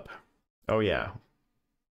leveled up? Oh yeah.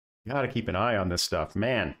 You gotta keep an eye on this stuff.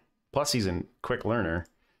 Man, plus he's a quick learner.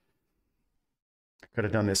 Could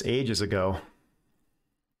have done this ages ago.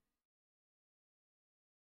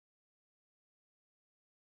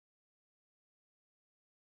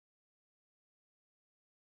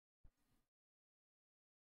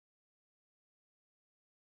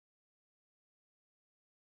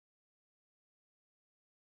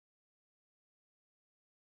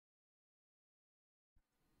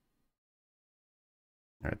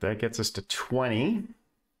 All right, that gets us to 20.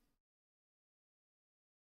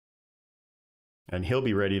 And he'll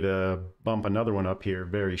be ready to bump another one up here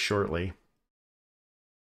very shortly.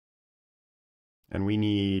 And we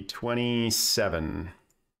need 27.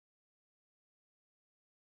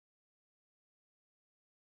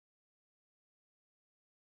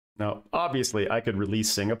 Now, obviously, I could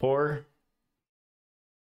release Singapore,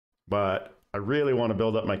 but I really want to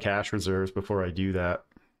build up my cash reserves before I do that.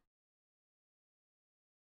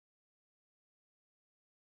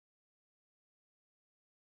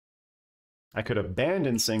 I could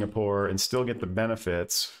abandon Singapore and still get the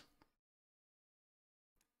benefits.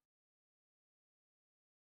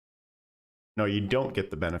 No, you don't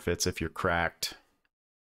get the benefits if you're cracked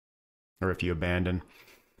or if you abandon.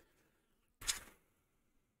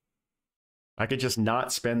 I could just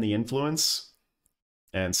not spend the influence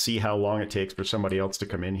and see how long it takes for somebody else to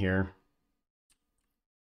come in here.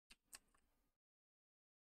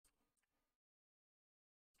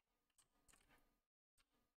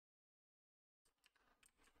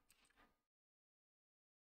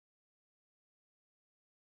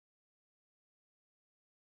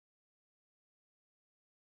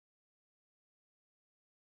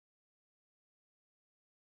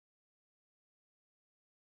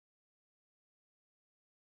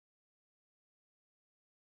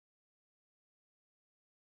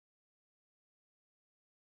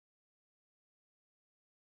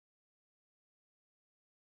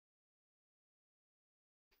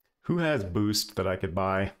 Who has boost that I could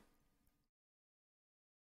buy?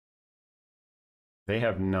 They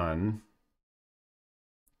have none.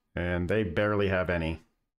 And they barely have any.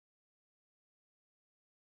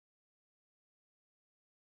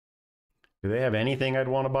 Do they have anything I'd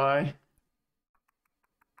want to buy?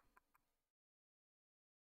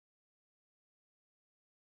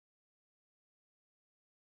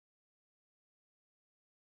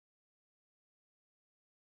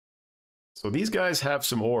 So these guys have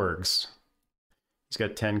some orgs. He's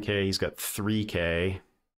got 10K, he's got 3K.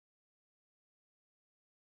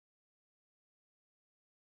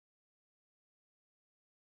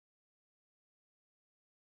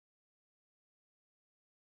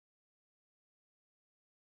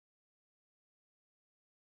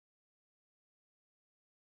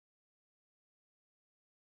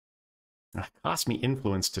 It cost me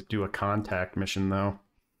influence to do a contact mission, though.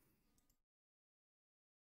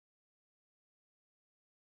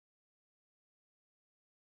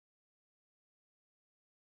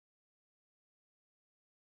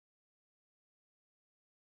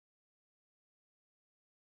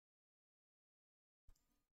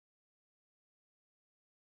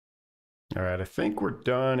 All right, I think we're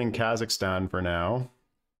done in Kazakhstan for now.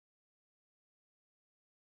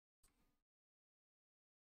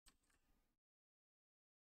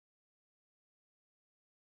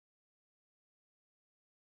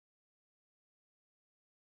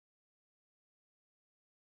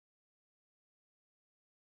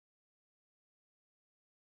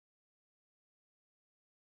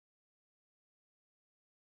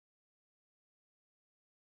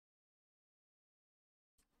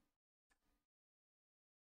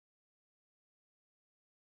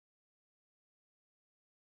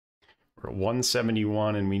 We're at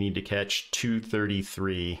 171 and we need to catch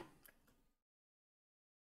 233.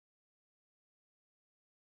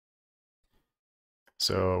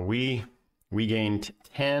 So we gained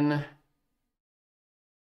 10.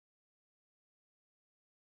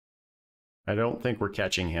 I don't think we're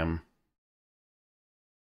catching him.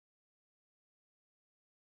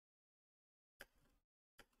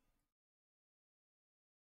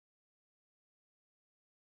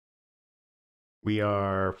 We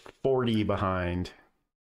are 40 behind.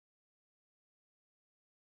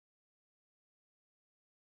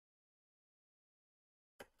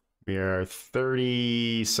 We are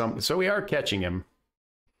 30 something. So we are catching him.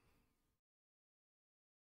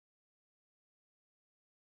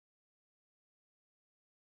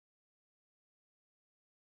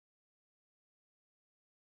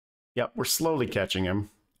 Yep, we're slowly catching him.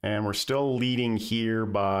 And we're still leading here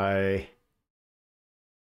by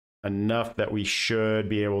enough that we should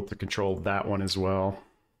be able to control that one as well.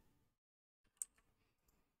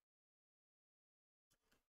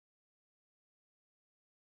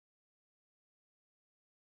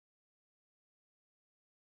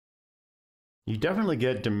 You definitely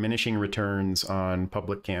get diminishing returns on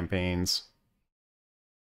public campaigns.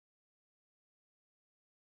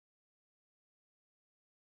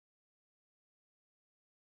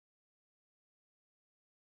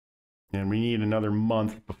 And we need another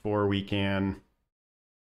month before we can...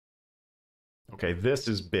 Okay, this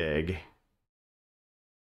is big.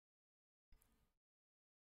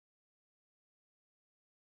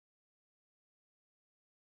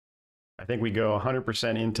 I think we go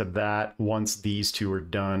 100% into that once these two are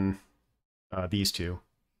done. These two.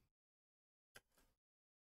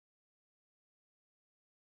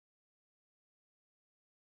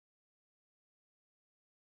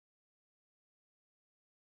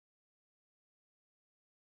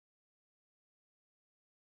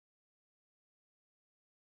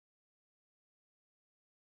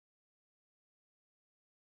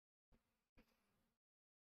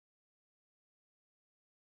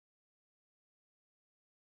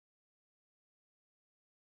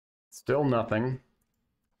 Still nothing.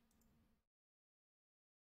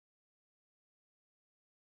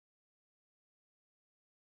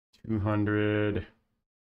 $200.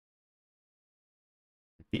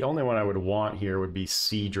 The only one I would want here would be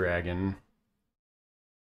Sea Dragon.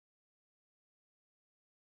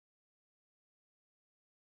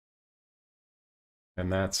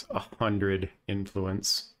 And that's 100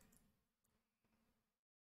 influence.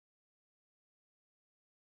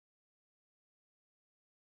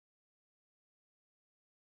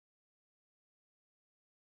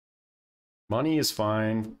 Money is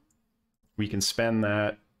fine. We can spend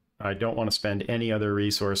that. I don't want to spend any other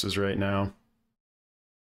resources right now.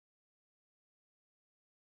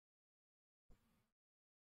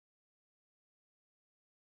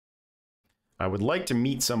 I would like to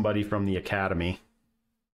meet somebody from the academy.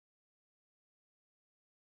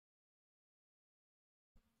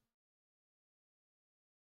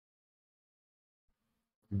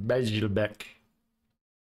 Bezjelbeck.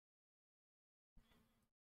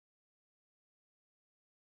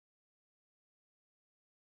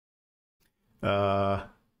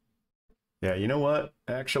 Yeah, you know what,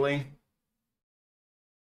 actually?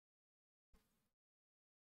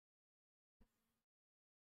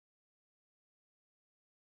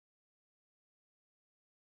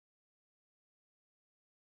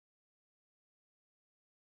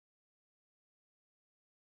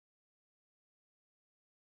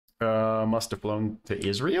 Must have flown to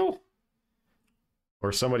Israel?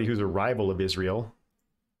 Or somebody who's a rival of Israel.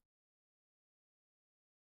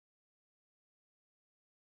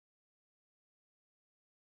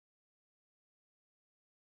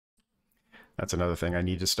 That's another thing I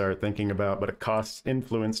need to start thinking about, but it costs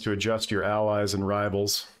influence to adjust your allies and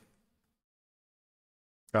rivals.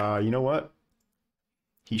 You know what?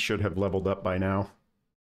 He should have leveled up by now.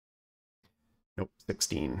 Nope,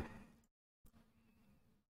 16.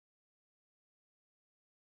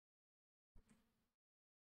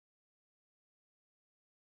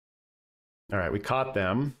 All right, we caught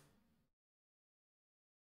them.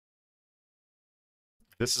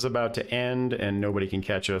 this is about to end and nobody can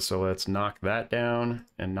catch us, so let's knock that down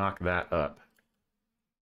and knock that up.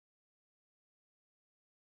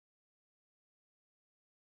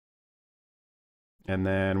 And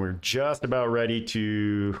then we're just about ready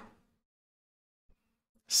to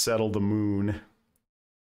settle the moon.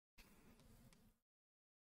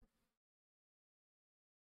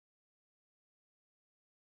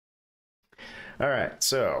 All right,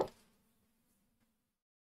 so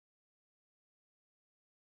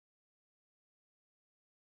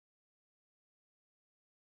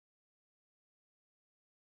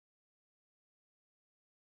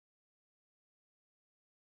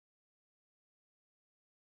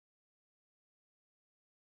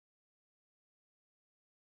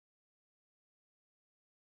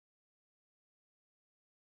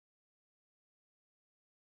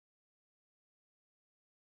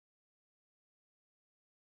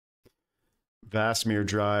Vasmir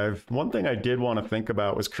Drive. One thing I did want to think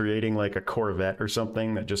about was creating like a Corvette or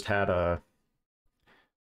something that just had a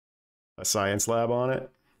science lab on it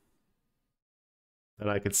that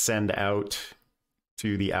I could send out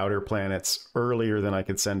to the outer planets earlier than I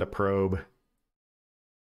could send a probe,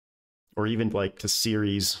 or even like to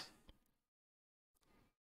Ceres.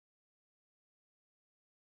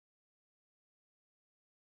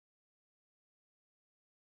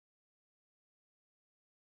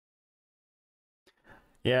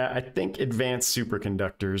 Yeah, I think advanced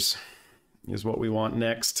superconductors is what we want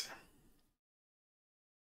next.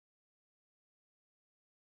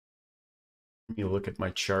 Let me look at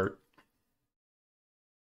my chart.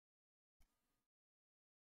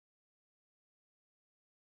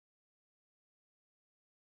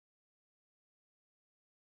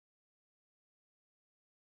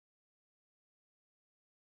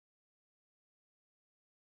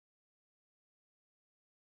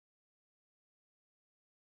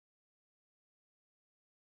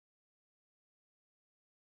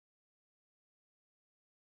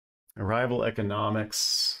 Arrival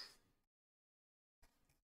economics.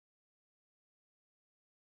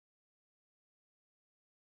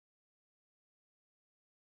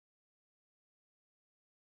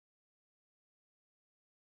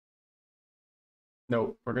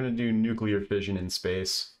 No, we're going to do nuclear fission in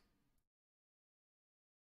space.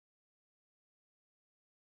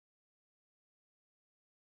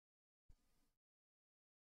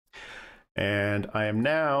 And I am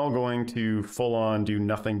now going to full on do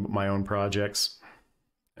nothing but my own projects.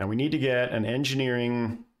 And we need to get an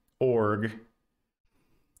engineering org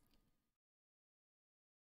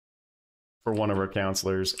for one of our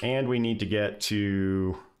counselors. And we need to get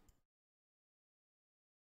to,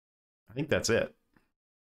 I think that's it.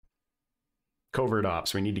 Covert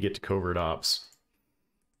ops. We need to get to covert ops.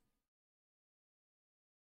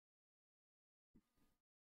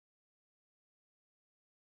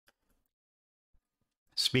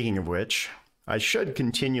 Speaking of which, I should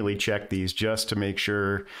continually check these just to make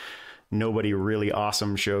sure nobody really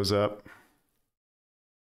awesome shows up.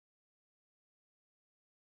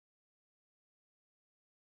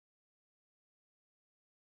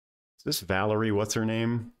 Is this Valerie? What's her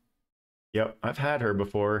name? Yep, I've had her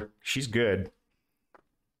before. She's good.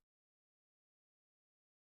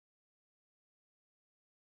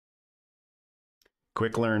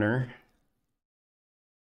 Quick learner.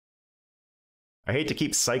 I hate to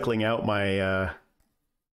keep cycling out my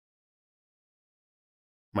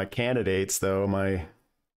my candidates, though, my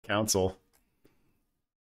council,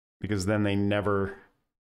 because then they never...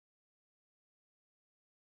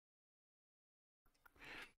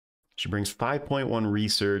 She brings 5.1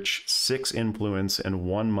 research, 6 influence, and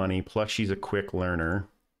 1 money, plus she's a quick learner.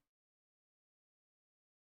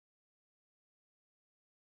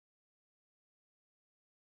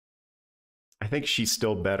 I think she's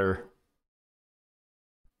still better.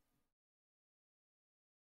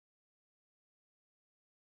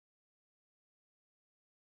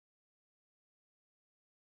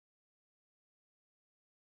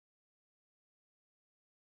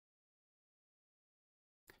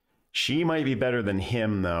 She might be better than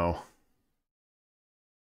him, though.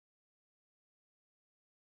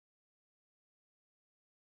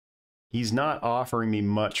 He's not offering me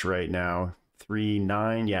much right now.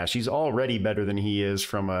 3.9. Yeah, she's already better than he is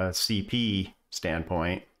from a CP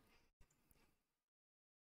standpoint.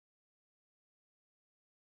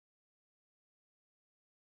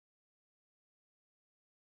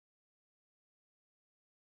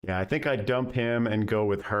 Yeah, I think I'd dump him and go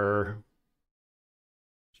with her.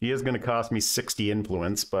 She is going to cost me 60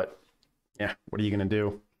 influence, but yeah, what are you going to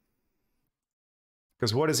do?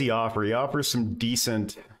 Because what does he offer? He offers some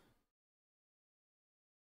decent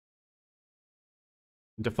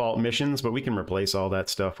default missions, but we can replace all that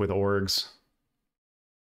stuff with orgs.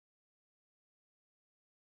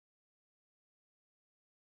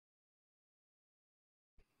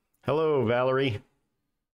 Hello, Valerie.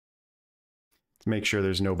 To make sure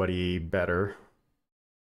there's nobody better.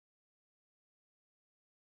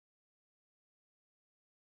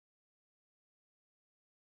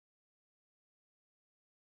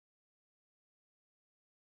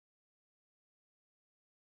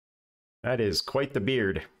 That is quite the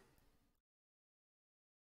beard.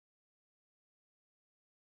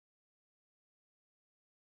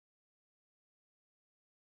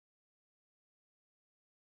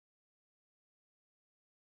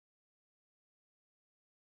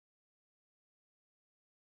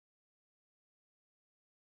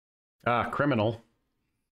 Ah, criminal.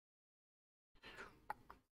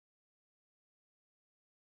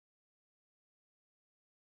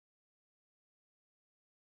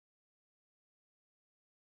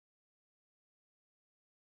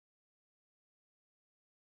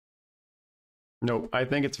 Nope, I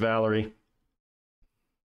think it's Valerie.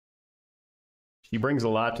 She brings a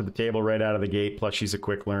lot to the table right out of the gate, plus she's a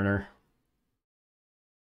quick learner.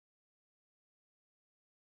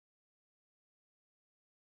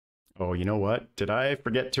 Oh, you know what? Did I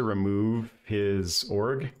forget to remove his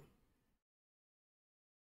org?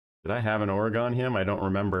 Did I have an org on him? I don't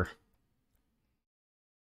remember.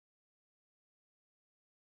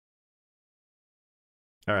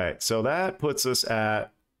 All right, so that puts us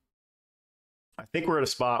at, I think we're at a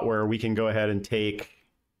spot where we can go ahead and take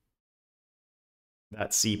that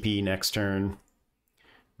CP next turn,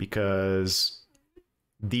 because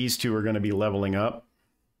these two are going to be leveling up.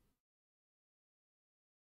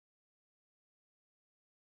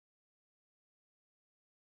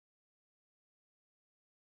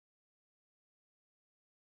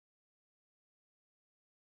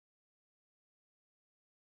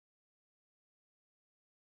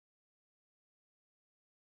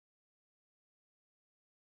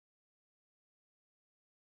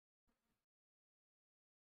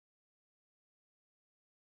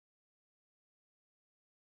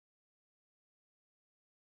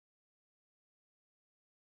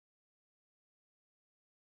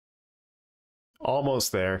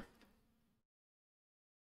 Almost there.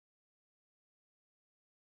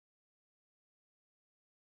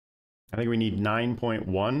 I think we need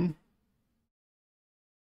 9.1.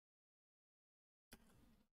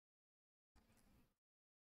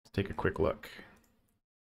 Let's take a quick look.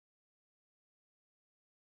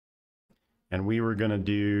 And we were going to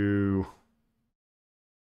do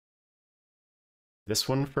this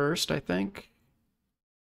one first, I think.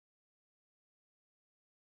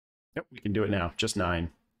 Yep, we can do it now. Just 9.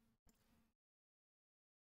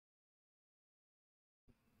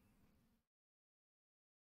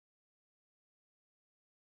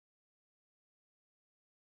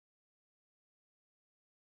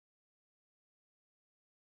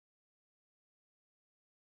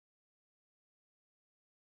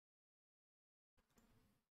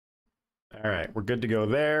 All right, we're good to go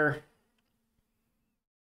there.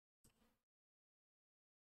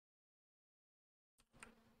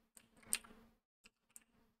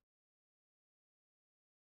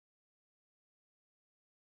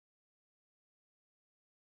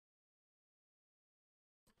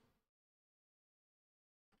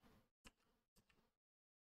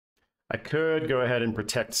 I could go ahead and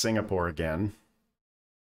protect Singapore again.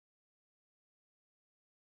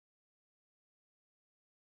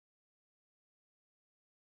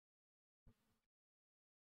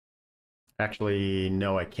 Actually,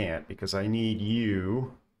 no, I can't, because I need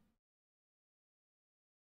you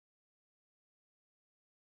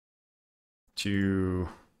to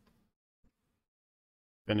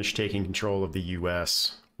finish taking control of the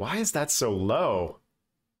US. Why is that so low?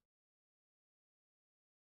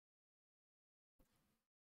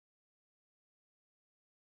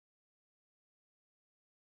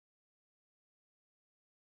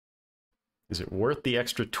 Is it worth the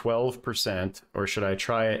extra 12%, or should I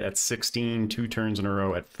try it at 16, 2 turns in a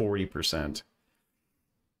row at 40%?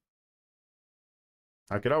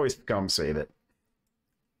 I could always come save it,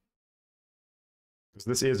 because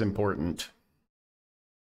this is important.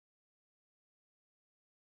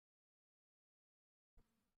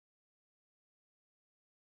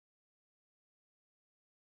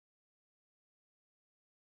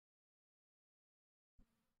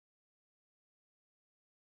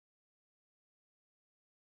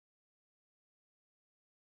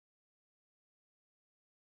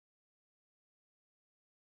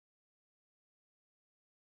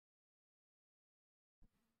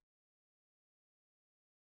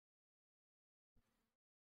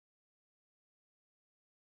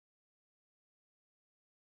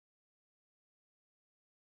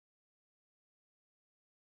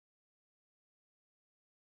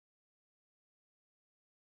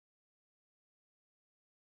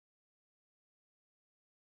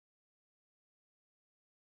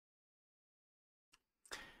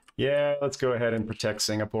 Yeah, let's go ahead and protect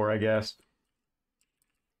Singapore, I guess.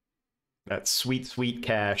 That sweet, sweet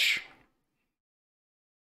cash.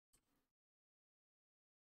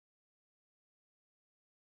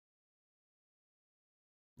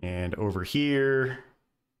 And over here,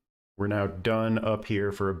 we're now done up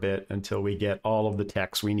here for a bit until we get all of the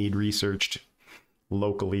techs we need researched,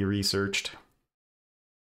 locally researched.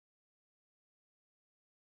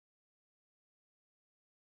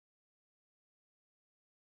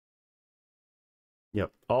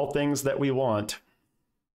 Yep, all things that we want.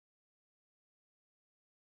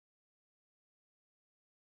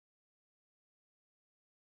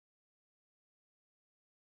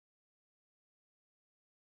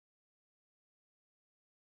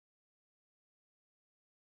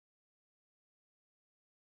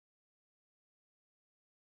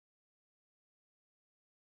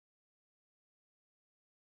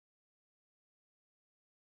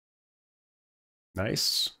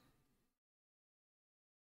 Nice.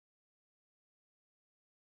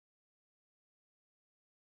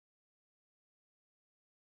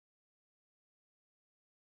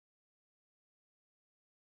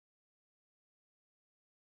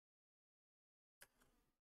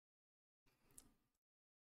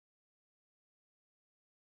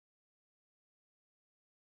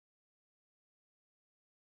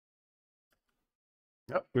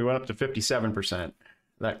 Yep, we went up to 57%.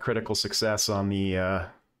 That critical success on the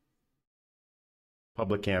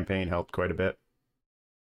public campaign helped quite a bit.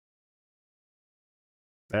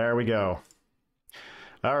 There we go.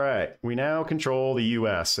 All right, we now control the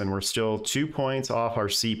US, and we're still 2 points off our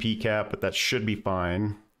CP cap, but that should be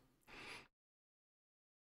fine.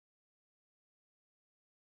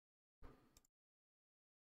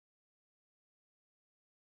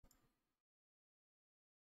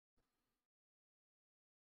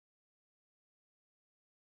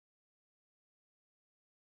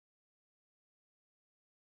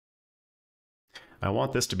 I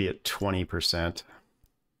want this to be at 20%.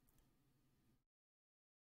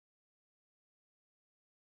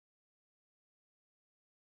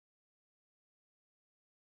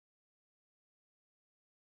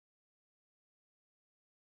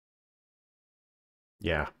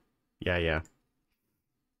 Yeah. Yeah.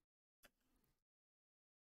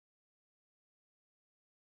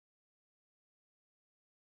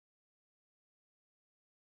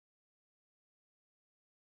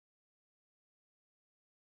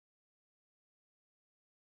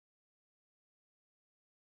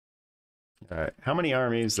 All right, how many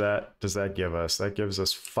armies does that give us? That gives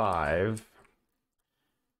us 5.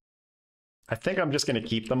 I think I'm just going to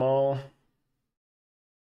keep them all.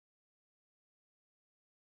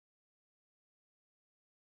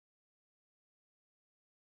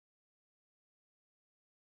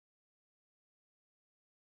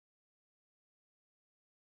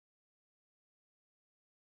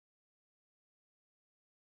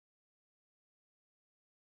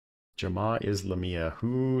 Jama Islamia.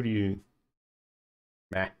 Who do you...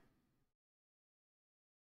 Meh.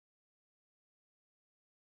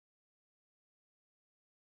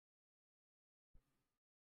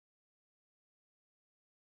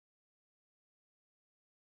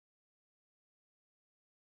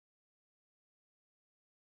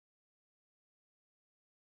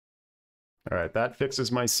 All right, that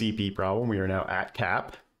fixes my CP problem. We are now at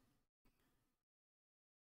cap.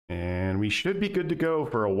 And we should be good to go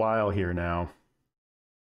for a while here now.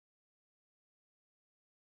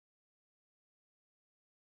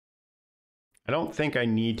 I don't think I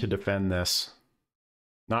need to defend this.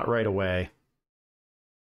 Not right away.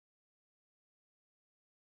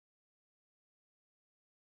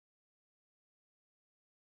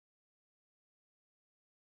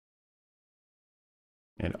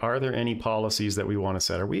 And are there any policies that we want to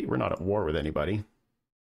set? We're not at war with anybody.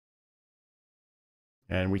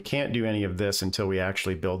 And we can't do any of this until we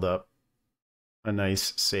actually build up a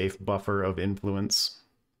nice, safe buffer of influence.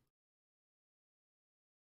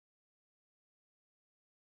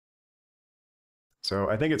 So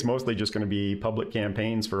I think it's mostly just going to be public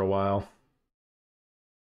campaigns for a while.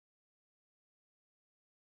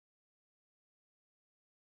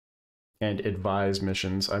 And advise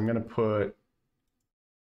missions. I'm actually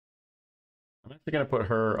going to put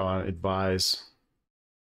her on advise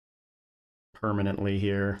permanently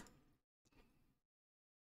here.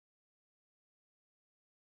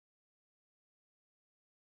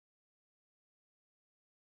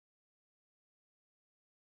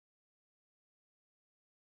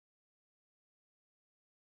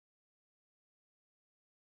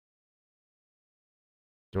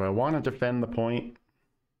 Do I want to defend the point?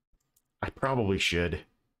 I probably should.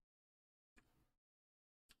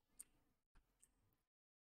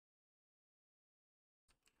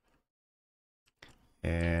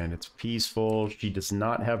 And it's peaceful. She does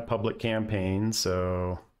not have public campaign,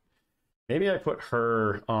 so maybe I put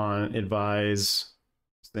her on advise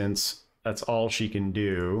since that's all she can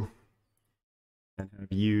do. And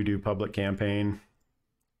have you do public campaign.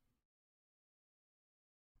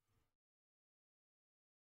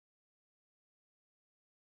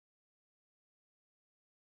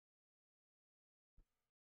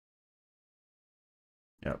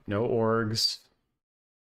 Yep, no orgs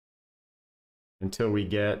until we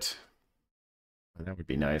get, that would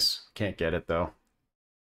be nice. Can't get it though.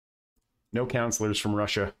 No counselors from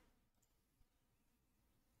Russia.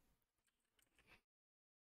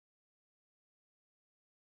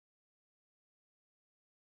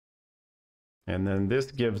 And then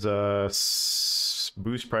this gives us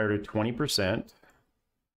boost prior to 20%.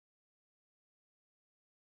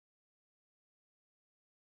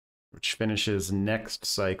 Which finishes next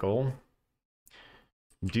cycle.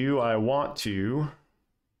 Do I want to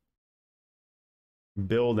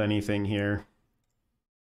build anything here?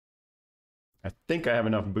 I think I have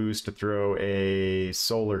enough boost to throw a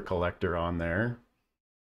solar collector on there.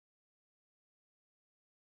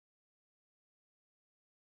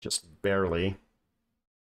 Just barely.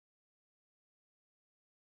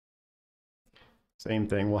 Same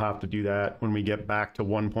thing, we'll have to do that when we get back to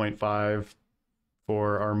 1.5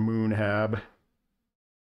 for our moon hab. This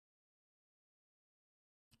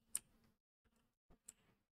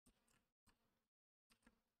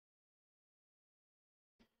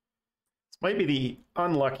might be the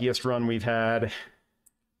unluckiest run we've had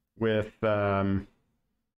with the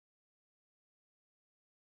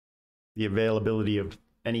availability of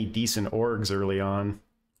any decent orgs early on.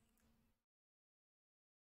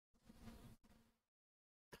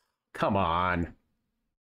 Come on.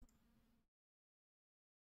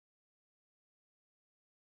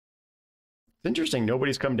 It's interesting,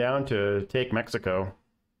 nobody's come down to take Mexico.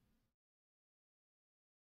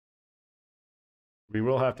 We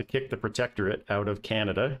will have to kick the protectorate out of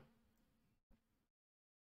Canada.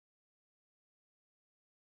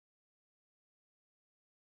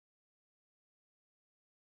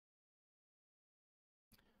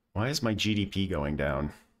 Why is my GDP going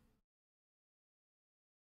down?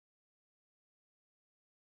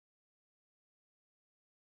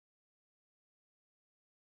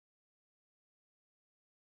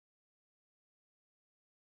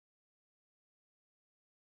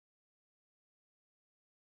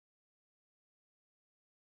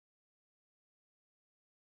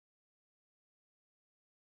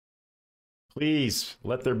 Please,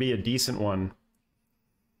 let there be a decent one.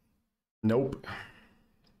 Nope.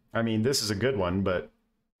 I mean, this is a good one, but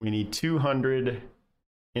we need 200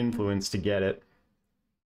 influence to get it.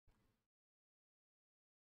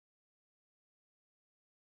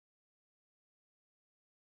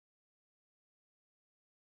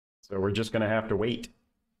 So we're just going to have to wait.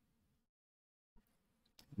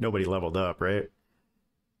 Nobody leveled up, right?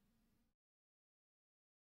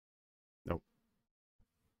 Nope.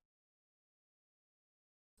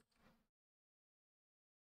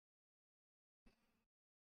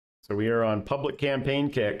 So we are on public campaign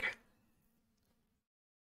kick.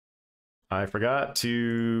 I forgot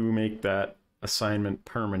to make that assignment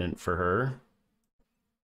permanent for her.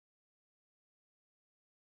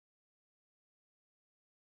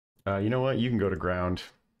 You know what? You can go to ground.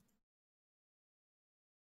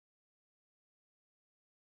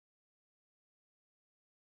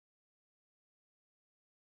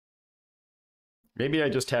 Maybe I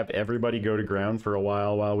just have everybody go to ground for a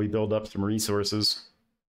while we build up some resources.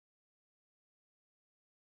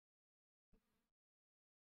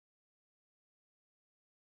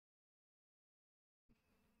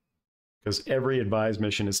 Because every advised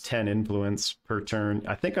mission is 10 influence per turn.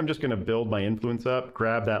 I think I'm just going to build my influence up,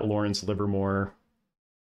 grab that Lawrence Livermore.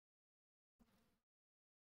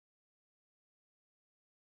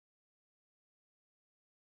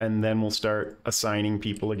 And then we'll start assigning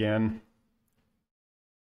people again.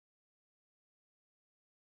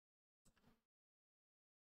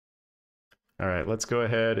 All right, let's go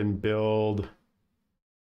ahead and build.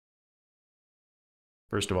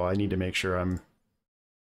 First of all, I need to make sure I'm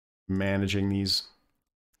managing these.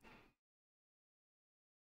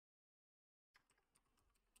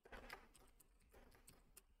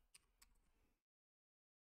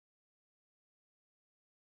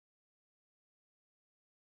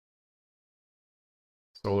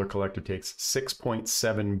 Solar collector takes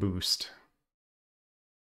 6.7 boost.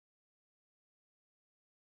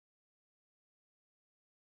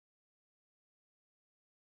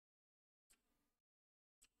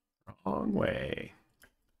 Wrong way.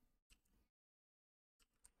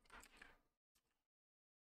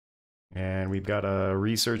 And we've got a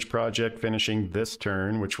research project finishing this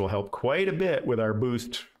turn, which will help quite a bit with our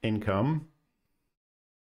boost income.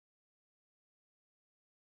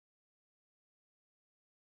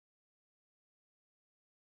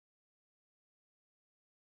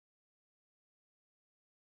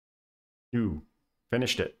 Ooh,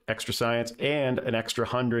 finished it. Extra science and an extra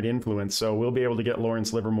 100 influence. So we'll be able to get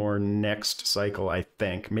Lawrence Livermore next cycle, I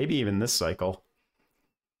think. Maybe even this cycle.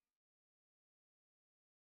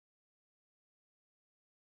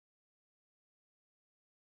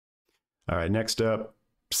 All right, next up,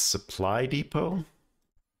 Supply Depot.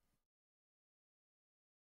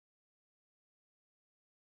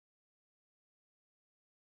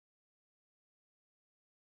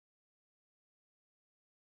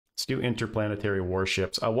 Let's do interplanetary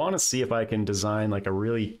warships. I want to see if I can design like a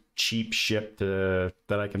really cheap ship that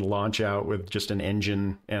I can launch out with just an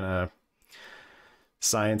engine and a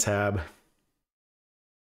science hab.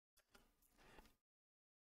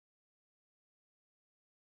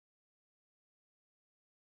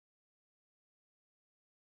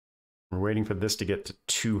 We're waiting for this to get to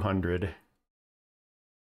 200.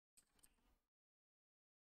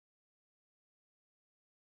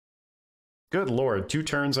 Good Lord, 2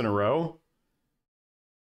 turns in a row?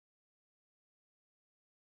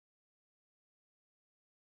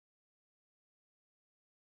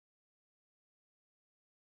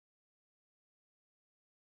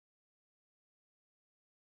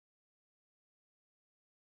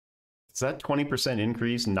 Does that 20%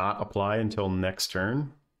 increase not apply until next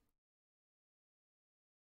turn?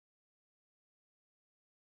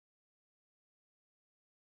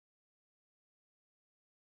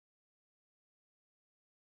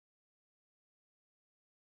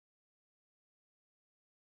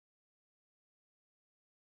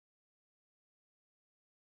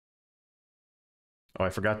 Oh, I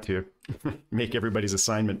forgot to make everybody's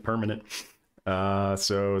assignment permanent.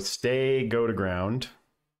 So stay, go to ground.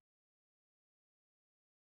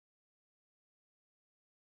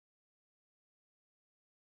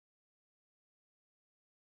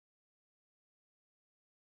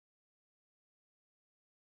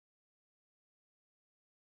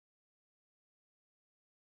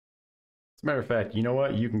 As a matter of fact, you know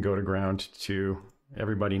what? You can go to ground too.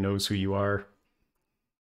 Everybody knows who you are.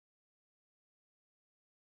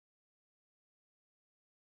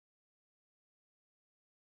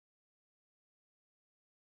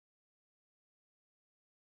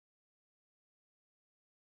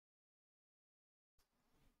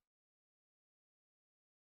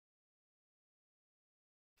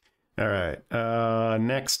 All right.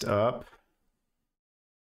 Next up,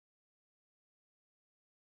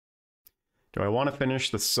 do I want to finish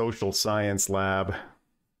the social science lab?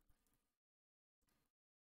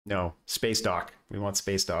 No, space dock. We want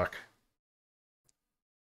space dock.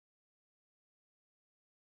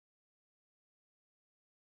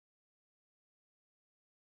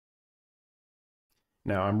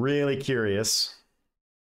 Now, I'm really curious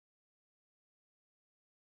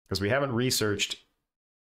because we haven't researched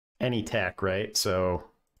any tech, right? So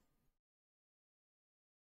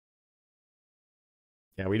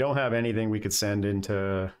yeah, we don't have anything we could send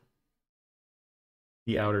into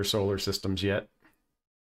the outer solar systems yet.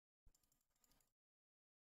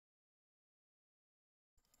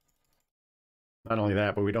 Not only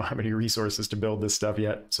that, but we don't have any resources to build this stuff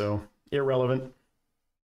yet, so irrelevant.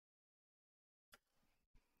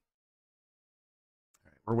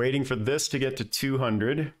 We're waiting for this to get to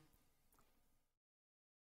 200.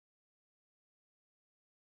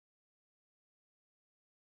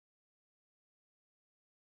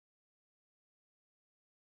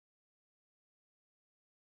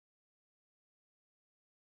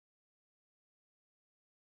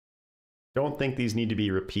 Don't think these need to be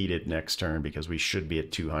repeated next turn because we should be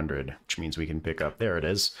at 200, which means we can pick up. There it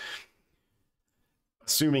is.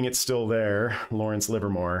 Assuming it's still there, Lawrence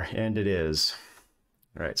Livermore, and it is.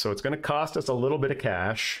 All right, so it's going to cost us a little bit of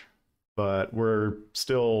cash, but we're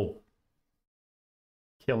still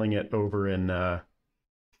killing it over in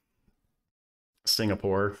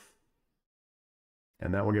Singapore.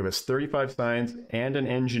 And that will give us 35 science and an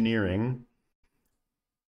engineering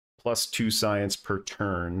plus 2 science per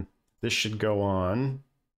turn. This should go on.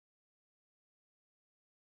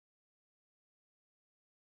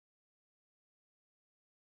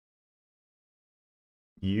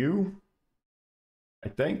 You, I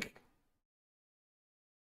think.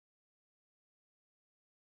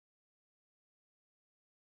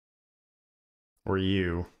 Or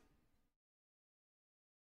you.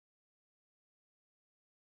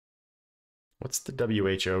 What's the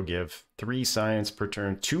WHO give? 3 science per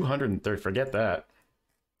turn, 230. Forget that.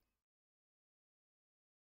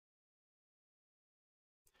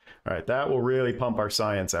 All right, that will really pump our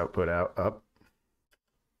science output up.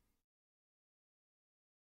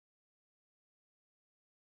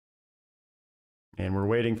 And we're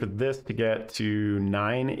waiting for this to get to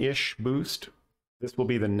 9-ish boost. This will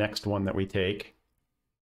be the next one that we take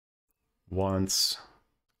once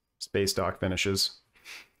Space Dock finishes,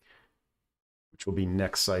 which will be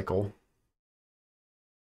next cycle.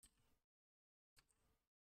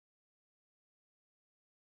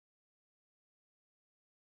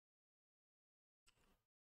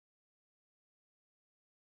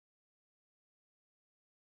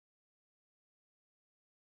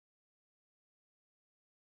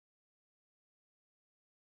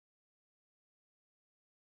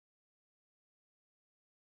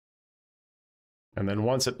 And then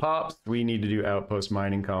once it pops, we need to do Outpost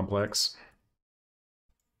Mining Complex.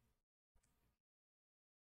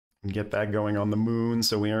 And get that going on the moon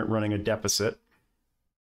so we aren't running a deficit.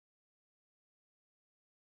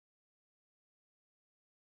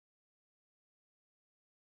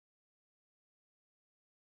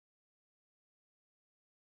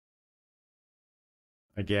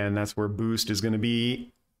 Again, that's where boost is going to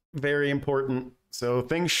be very important. So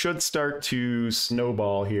things should start to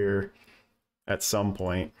snowball here at some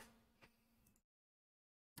point.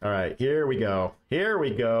 All right, here we go. Here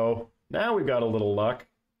we go. Now we've got a little luck.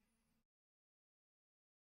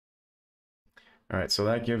 All right, so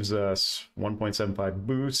that gives us 1.75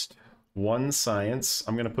 boost, 1 science.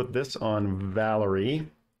 I'm going to put this on Valerie.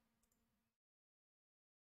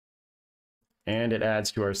 And it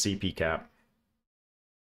adds to our CP cap.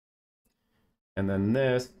 And then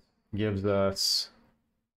this gives us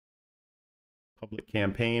public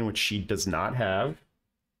campaign, which she does not have.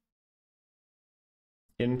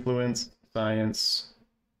 Influence, science,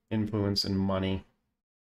 influence, and money.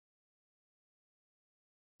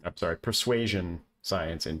 I'm sorry, persuasion,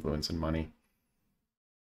 science, influence, and money.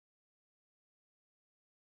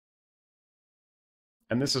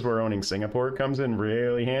 And this is where owning Singapore comes in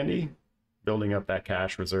really handy, building up that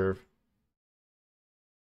cash reserve.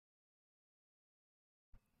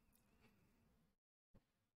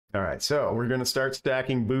 All right, so we're going to start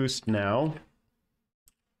stacking boost now.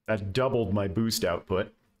 That doubled my boost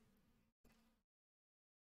output.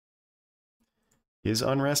 Is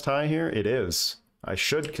unrest high here? It is. I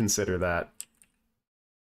should consider that,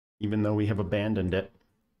 even though we have abandoned it.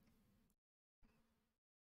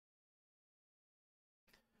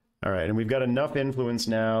 All right, and we've got enough influence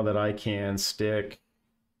now that I can stick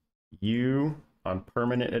you on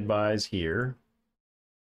permanent advise here.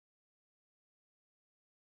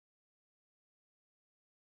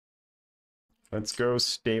 Let's go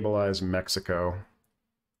stabilize Mexico.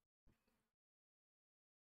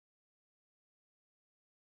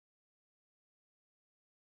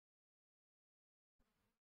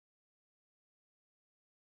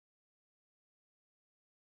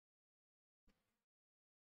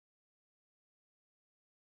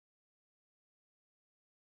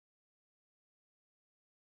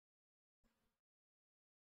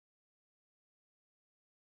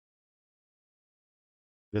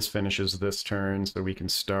 This finishes this turn, so we can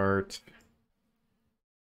start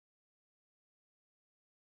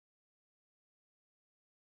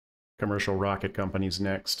commercial rocket companies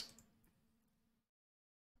next.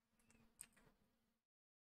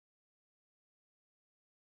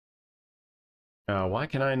 Why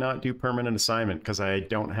can I not do permanent assignment? Because I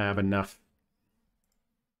don't have enough,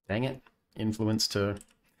 dang it, influence to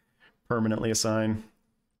permanently assign.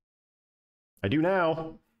 I do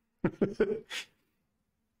now.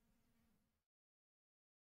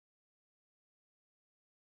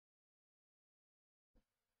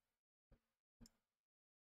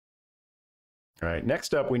 All right,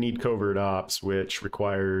 next up we need covert ops, which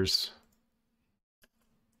requires,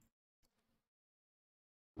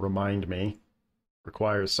 remind me,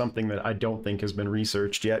 requires something that I don't think has been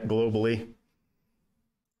researched yet globally.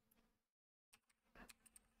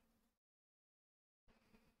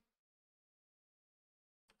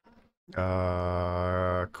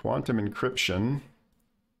 Quantum encryption,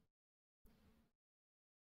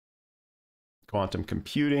 quantum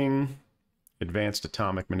computing, advanced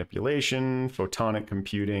atomic manipulation, photonic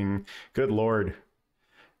computing, good lord,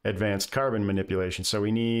 advanced carbon manipulation. So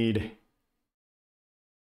we need,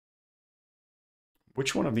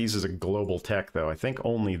 which one of these is a global tech though? I think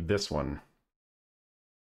only this one.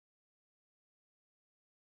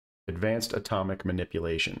 Advanced atomic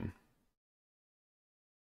manipulation.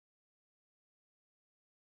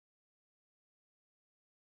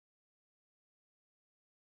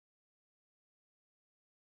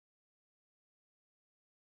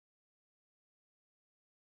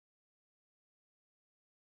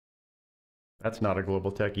 That's not a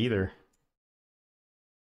global tech either.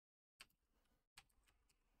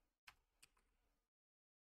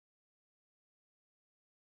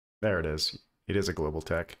 There it is. It is a global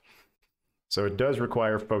tech. So it does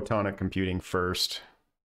require photonic computing first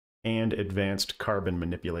and advanced carbon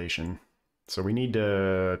manipulation. So we need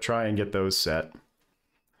to try and get those set.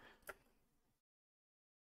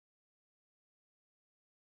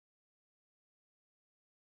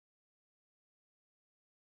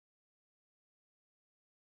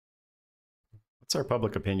 What's our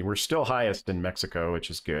public opinion? We're still highest in Mexico, which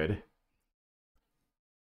is good.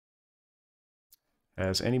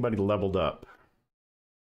 Has anybody leveled up?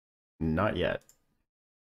 Not yet.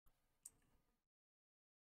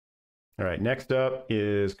 All right, next up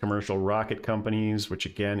is commercial rocket companies, which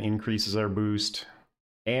again increases our boost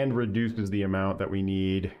and reduces the amount that we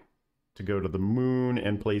need to go to the moon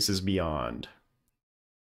and places beyond.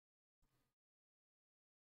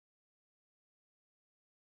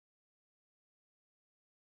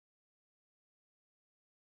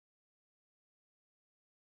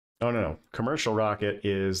 Oh, no. Commercial rocket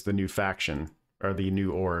is the new faction, or the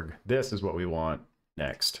new org. This is what we want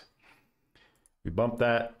next. We bump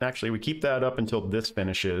that. Actually, we keep that up until this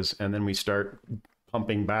finishes, and then we start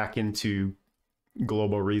pumping back into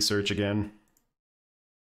global research again.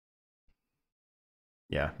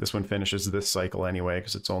 Yeah, this one finishes this cycle anyway,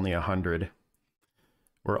 because it's only 100.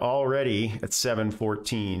 We're already at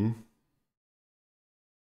 714.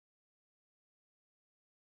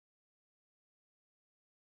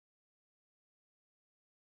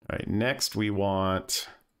 All right, next we want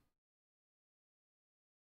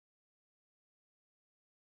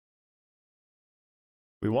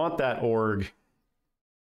that org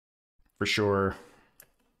for sure.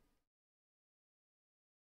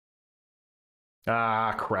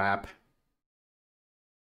 Ah, crap.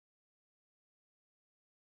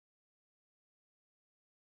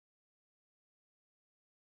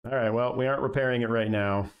 All right, well, we aren't repairing it right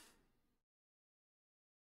now.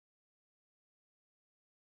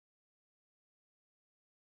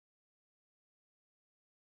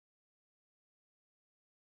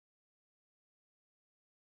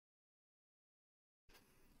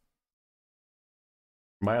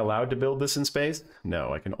 Am I allowed to build this in space?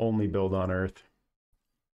 No, I can only build on Earth.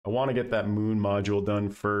 I want to get that moon module done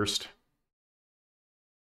first.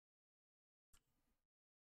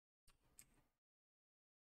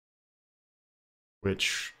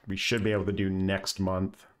 Which we should be able to do next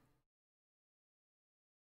month.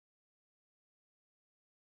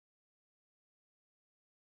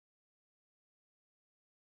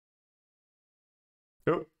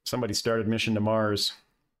 Oh, somebody started mission to Mars.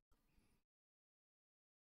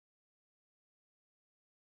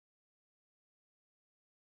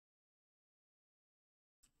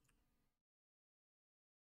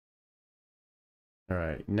 All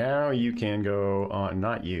right, now you can go on,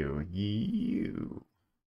 not you, you.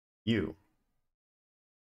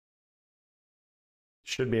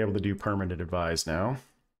 Should be able to do permanent advise now.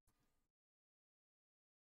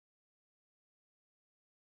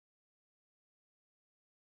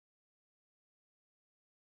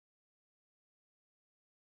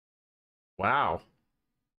 Wow.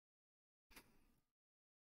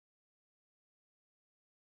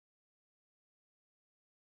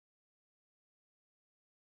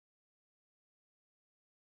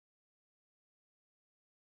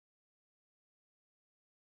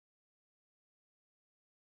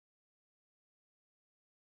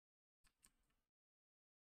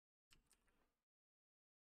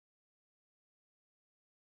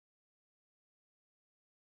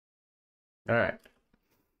 All right.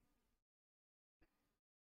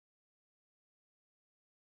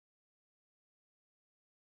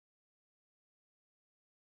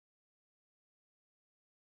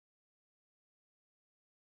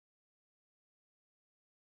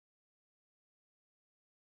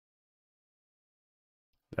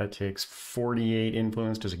 That takes 48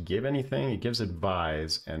 influence. Does it give anything? It gives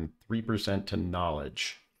advise and 3% to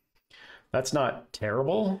knowledge. That's not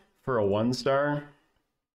terrible for a 1-star.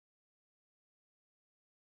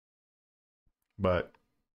 But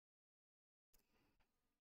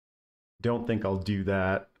don't think I'll do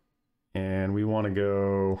that. And we want to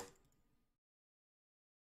go...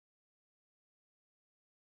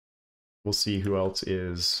 We'll see who else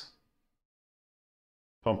is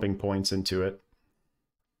pumping points into it.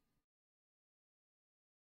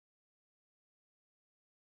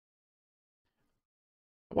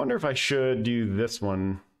 I wonder if I should do this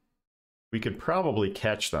one. We could probably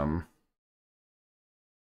catch them.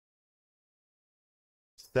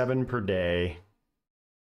 7 per day.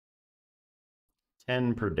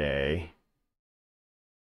 10 per day.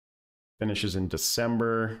 Finishes in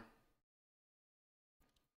December.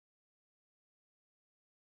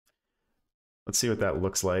 Let's see what that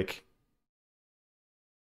looks like.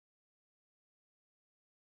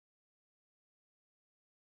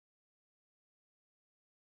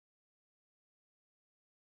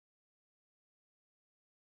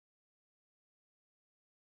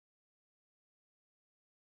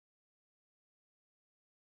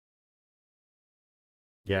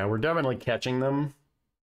 Yeah, we're definitely catching them.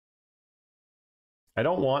 I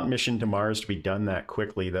don't want Mission to Mars to be done that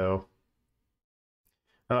quickly, though.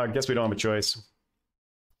 I guess we don't have a choice.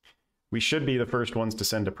 We should be the first ones to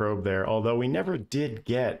send a probe there, although we never did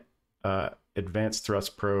get advanced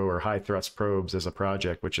thrust probe or high thrust probes as a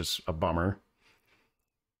project, which is a bummer.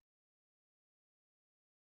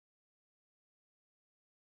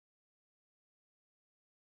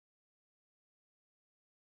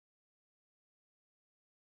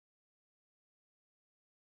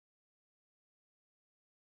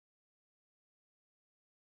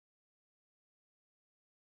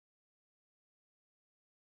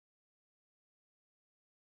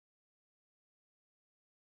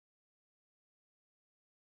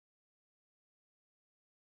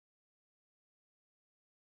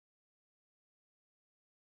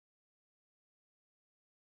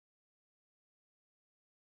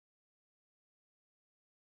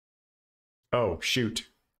 Oh, shoot.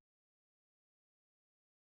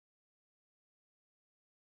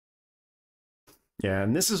 Yeah,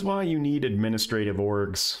 and this is why you need administrative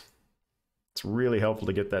orgs. It's really helpful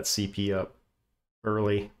to get that CP up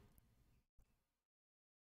early.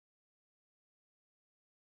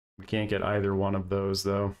 We can't get either one of those,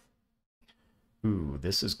 though. Ooh,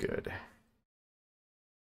 this is good.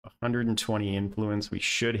 120 influence. We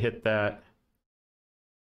should hit that.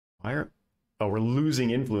 Why are... Oh, we're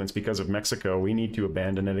losing influence because of Mexico. We need to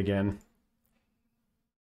abandon it again.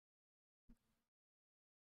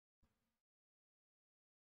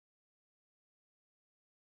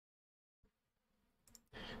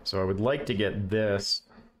 So I would like to get this.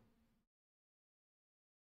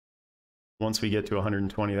 Once we get to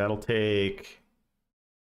 120, that'll take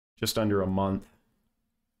just under a month.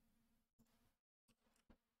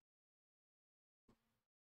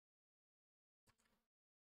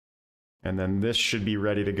 And then this should be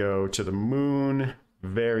ready to go to the moon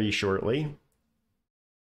very shortly.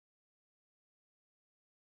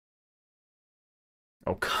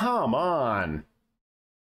 Oh, come on!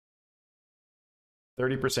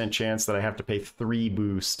 30% chance that I have to pay 3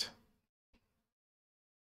 boost.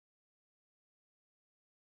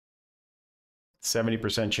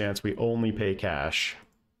 %70 chance we only pay cash.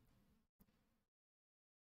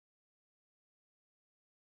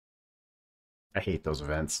 I hate those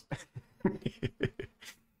events.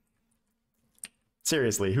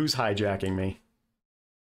 Seriously, who's hijacking me?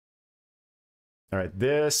 All right,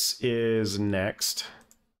 this is next.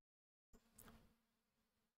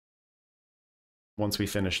 Once we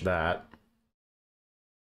finish that.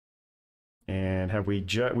 And have we've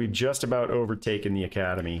just about overtaken the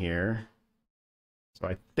academy here. So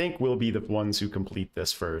I think we'll be the ones who complete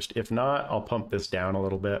this first. If not, I'll pump this down a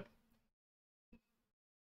little bit.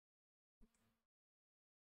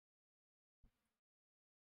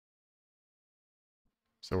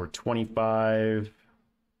 So we're 25,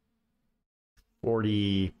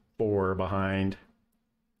 44 behind.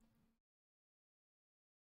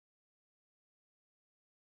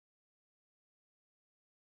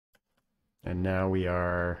 And now we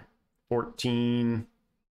are 14,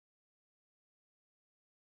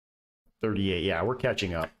 38. Yeah, we're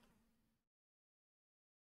catching up.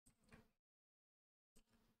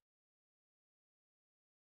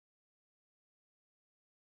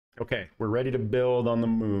 Okay, we're ready to build on the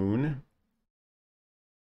moon.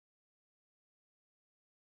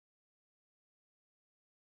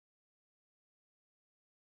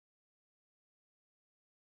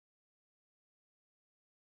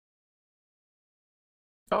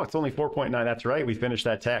 Oh, it's only 4.9. That's right. We finished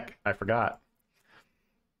that tech. I forgot.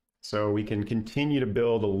 So we can continue to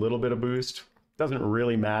build a little bit of boost. Doesn't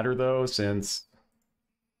really matter, though, since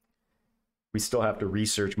we still have to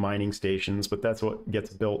research mining stations, but that's what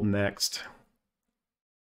gets built next.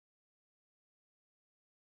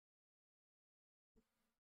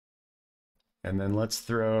 And then let's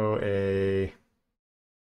throw a...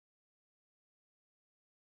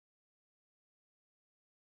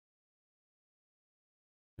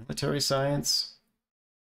 military science.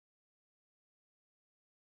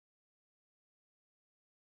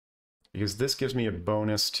 Because this gives me a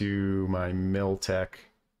bonus to my mill tech,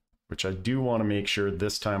 which I do want to make sure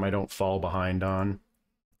this time I don't fall behind on.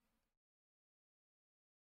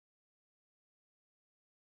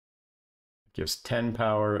 Gives 10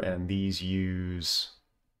 power, and these use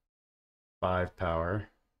 5 power.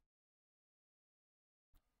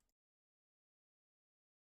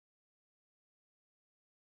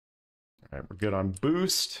 All right, we're good on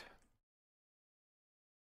boost.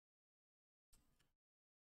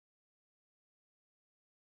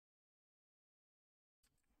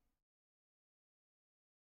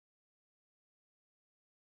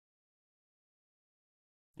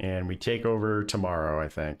 And we take over tomorrow, I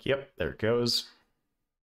think. Yep, there it goes.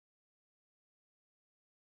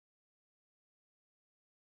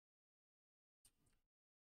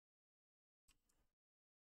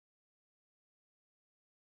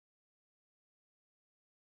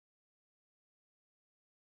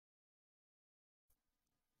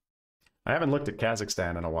 I haven't looked at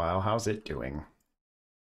Kazakhstan in a while. How's it doing?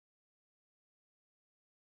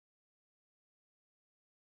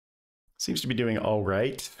 Seems to be doing all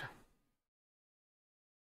right.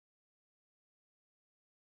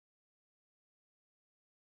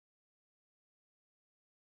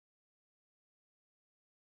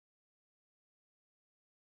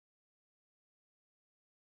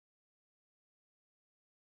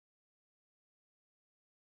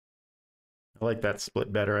 I like that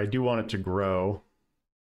split better. I do want it to grow.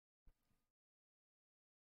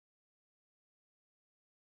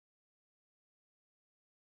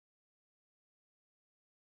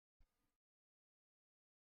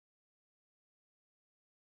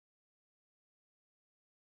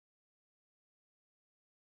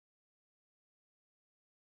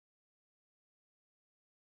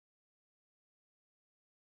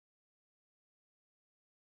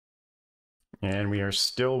 And we are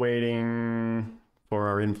still waiting for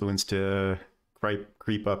our influence to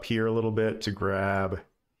creep up here a little bit to grab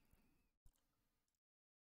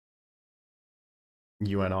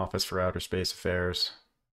UN Office for Outer Space Affairs.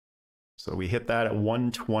 So we hit that at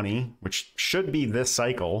 120, which should be this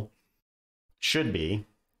cycle. Should be.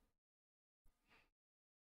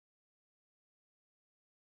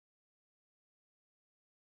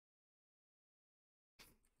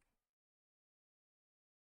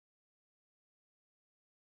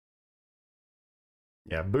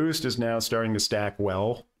 Yeah, boost is now starting to stack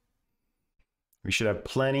well. We should have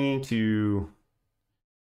plenty to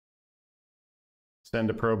send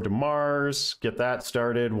a probe to Mars, get that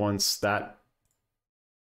started once that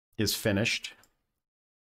is finished.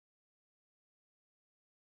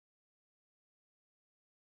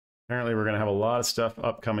 Apparently we're going to have a lot of stuff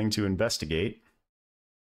upcoming to investigate.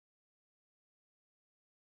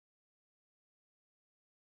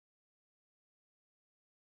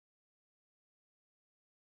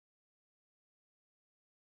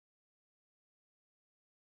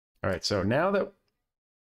 All right, so now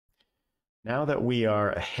that we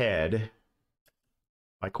are ahead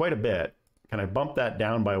by quite a bit, can I bump that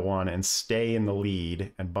down by 1 and stay in the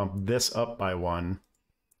lead and bump this up by 1?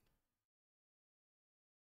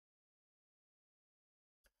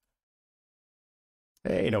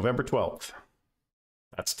 Hey, November 12th.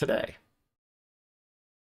 That's today.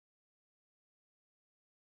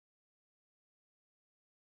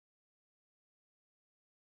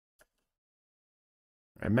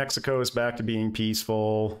 All right, Mexico is back to being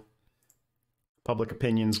peaceful. Public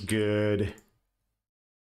opinion's good.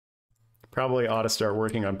 Probably ought to start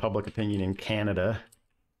working on public opinion in Canada.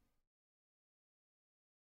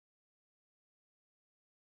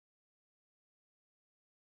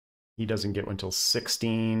 He doesn't get one until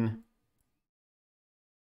 16.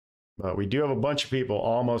 But we do have a bunch of people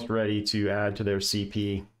almost ready to add to their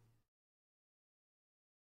CP.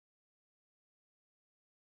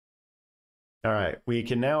 All right, we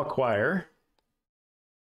can now acquire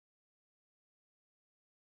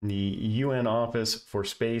the UN Office for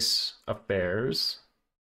Space Affairs.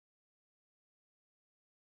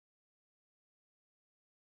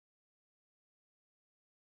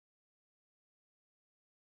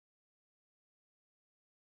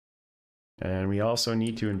 And we also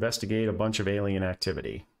need to investigate a bunch of alien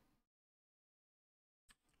activity.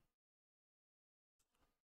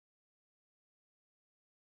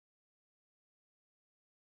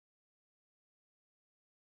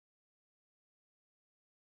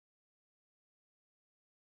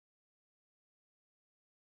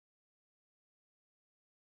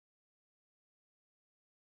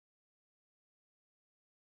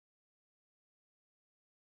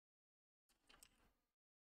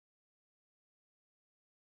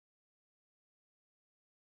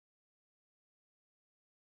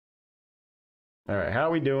 All right, how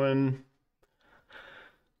are we doing?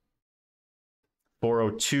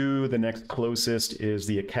 402, the next closest is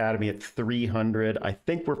the Academy at 300. I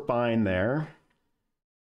think we're fine there.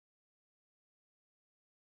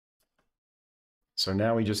 So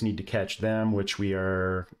now we just need to catch them, which we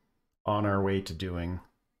are on our way to doing.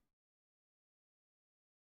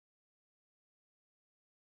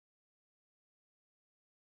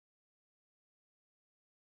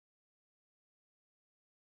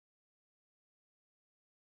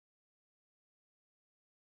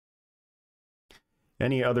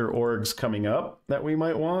 Any other orgs coming up that we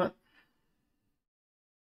might want?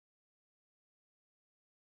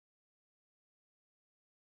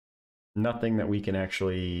 Nothing that we can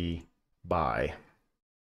actually buy.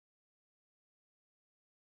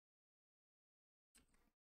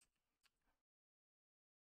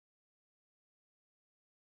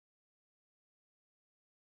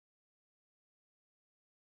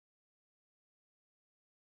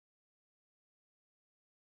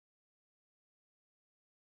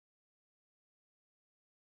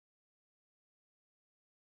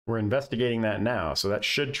 We're investigating that now, so that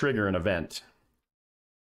should trigger an event.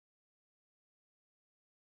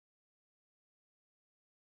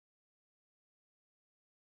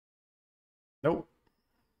 Nope.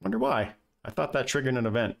 Wonder why. I thought that triggered an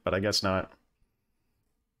event, but I guess not.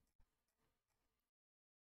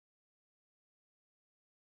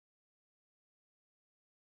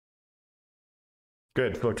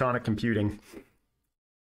 Good, photonic computing.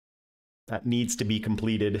 That needs to be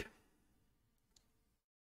completed.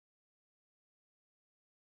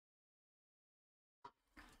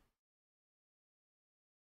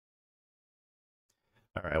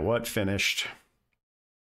 All right, what finished?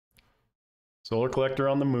 Solar collector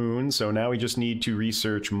on the moon, so now we just need to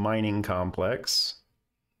research mining complex.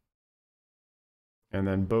 And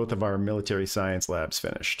then both of our military science labs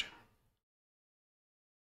finished.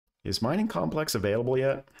 Is mining complex available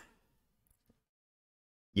yet?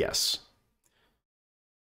 Yes.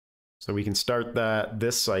 So we can start that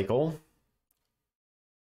this cycle.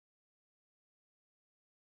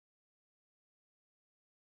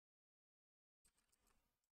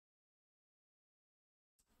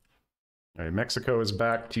 All right, Mexico is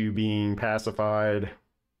back to being pacified.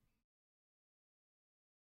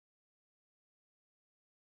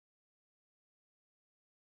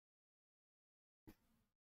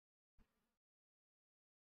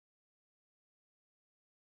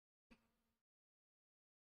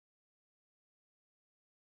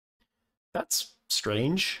 That's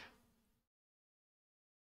strange.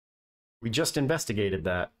 We just investigated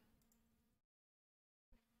that.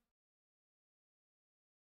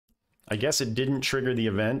 I guess it didn't trigger the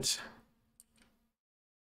event.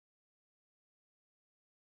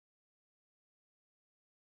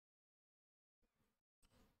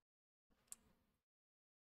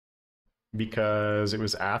 Because it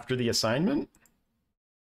was after the assignment?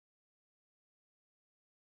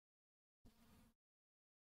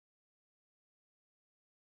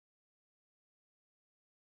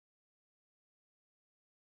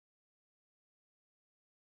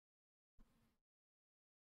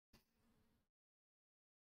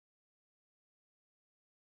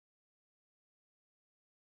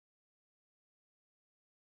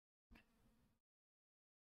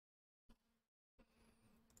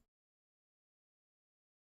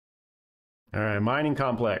 All right, mining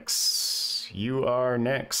complex. You are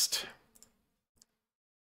next.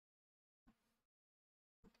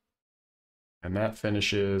 And that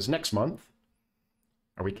finishes next month.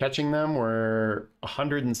 Are we catching them? We're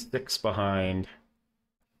 106 behind.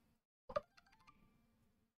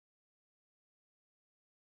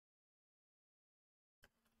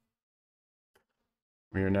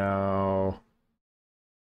 We are now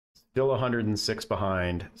still 106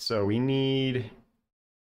 behind. So we need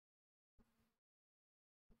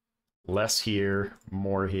less here,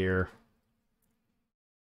 more here.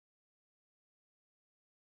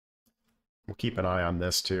 We'll keep an eye on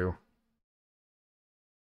this too.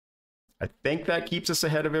 I think that keeps us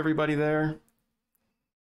ahead of everybody there.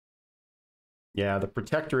 Yeah, the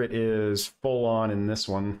Protectorate is full on in this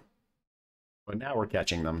one. But now we're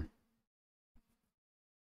catching them.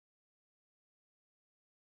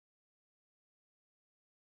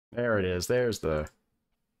 There it is. There's the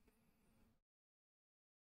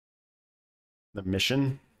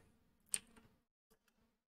mission.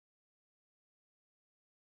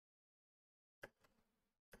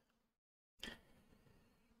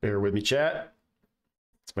 Bear with me, chat.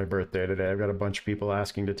 It's my birthday today. I've got a bunch of people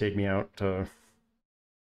asking to take me out to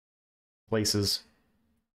places.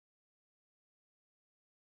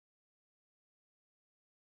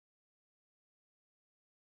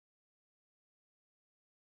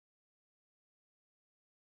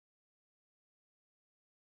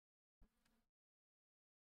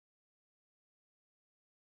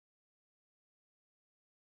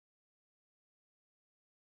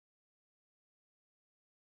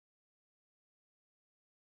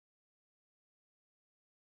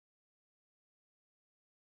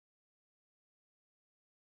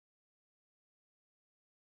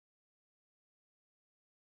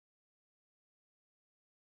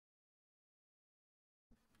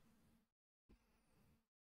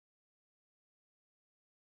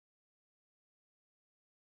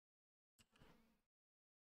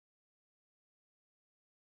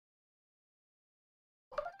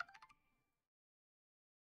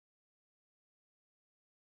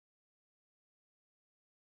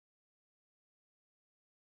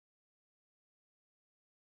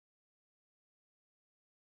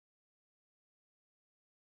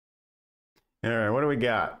 All right, what do we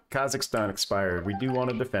got? Kazakhstan expired. We do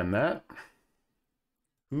want to defend that.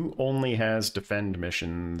 Who only has defend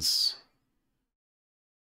missions?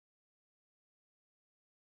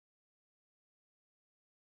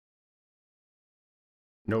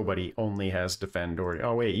 Nobody only has defend or...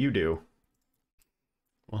 Oh, wait, you do.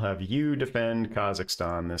 We'll have you defend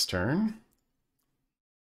Kazakhstan this turn.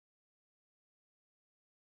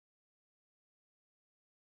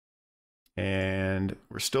 And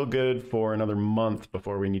we're still good for another month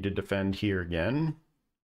before we need to defend here again.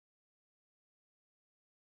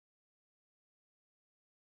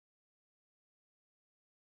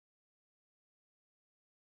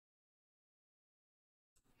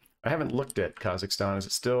 I haven't looked at Kazakhstan. Is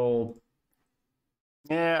it still...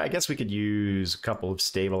 Yeah, I guess we could use a couple of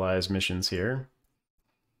stabilized missions here.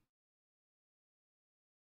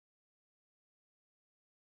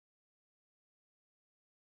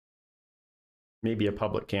 Maybe a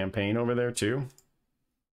public campaign over there too.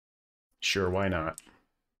 Sure, why not?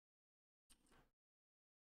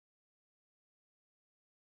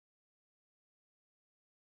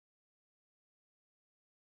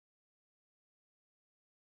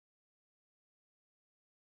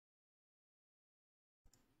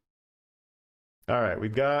 All right,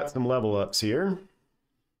 we've got some level ups here.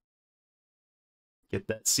 Get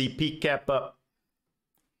that CP cap up.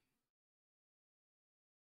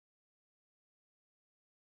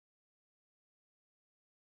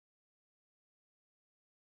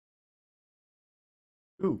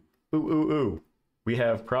 Ooh, ooh, ooh, ooh. We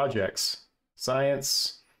have projects.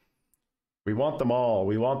 Science. We want them all.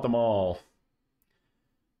 We want them all.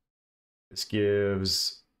 This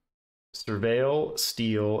gives surveil,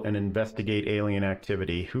 steal, and investigate alien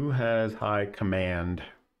activity. Who has high command?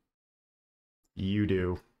 You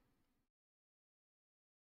do.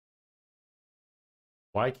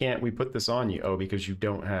 Why can't we put this on you? Oh, because you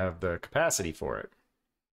don't have the capacity for it.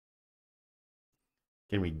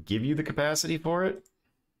 Can we give you the capacity for it?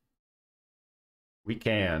 We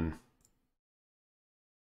can.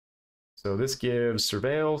 So this gives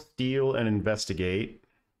surveil, steal, and investigate.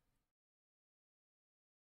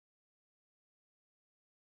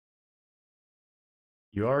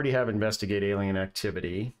 You already have investigate alien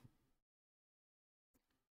activity.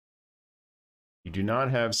 You do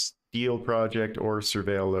not have steal project or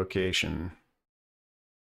surveil location.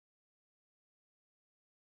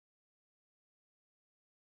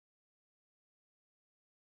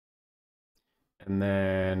 And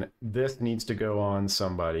then this needs to go on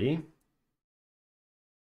somebody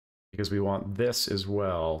because we want this as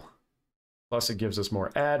well. Plus it gives us more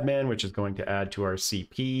admin, which is going to add to our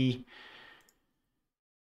CP.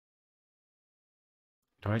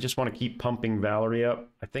 Do I just want to keep pumping Valerie up?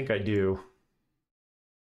 I think I do.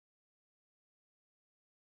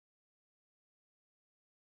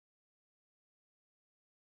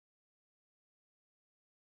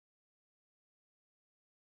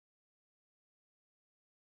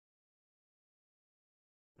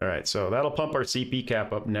 All right, so that'll pump our CP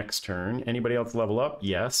cap up next turn. Anybody else level up?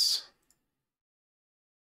 Yes.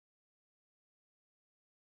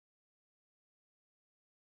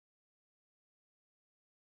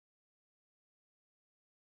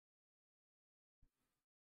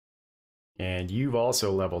 And you've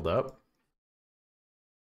also leveled up.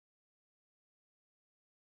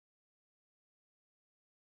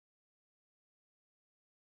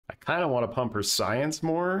 I kind of want to pump her science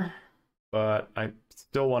more, but I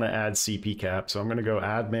still want to add CP cap, so I'm going to go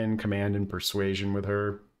admin, command, and persuasion with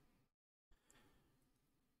her.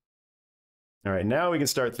 All right, now we can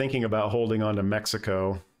start thinking about holding on to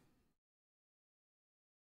Mexico.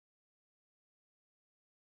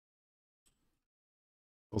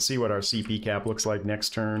 We'll see what our CP cap looks like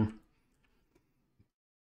next turn.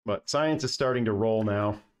 But science is starting to roll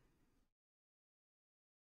now.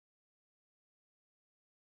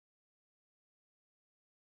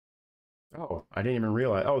 Oh, I didn't even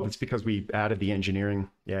realize. Oh, that's because we added the engineering.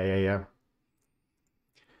 Yeah.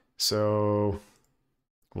 So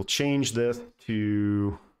we'll change this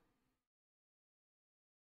to...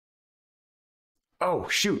 Oh,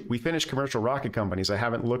 shoot. We finished commercial rocket companies. I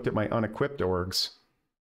haven't looked at my unequipped orgs.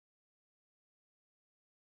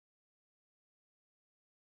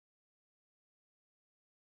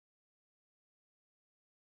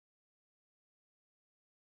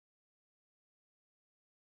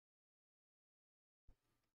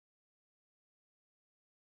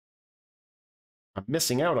 I'm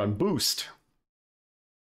missing out on boost.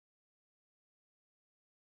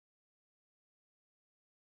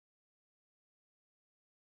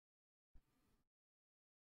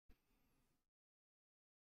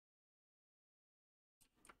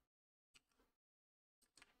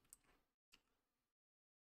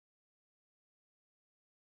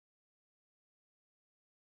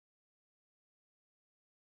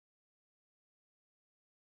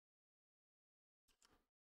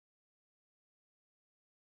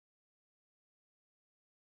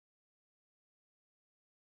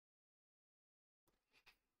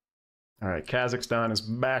 All right, Kazakhstan is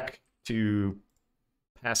back to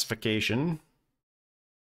pacification.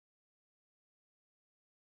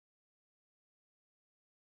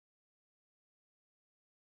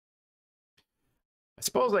 I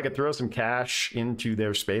suppose I could throw some cash into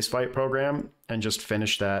their spaceflight program and just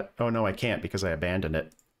finish that. Oh no, I can't because I abandoned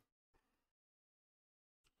it.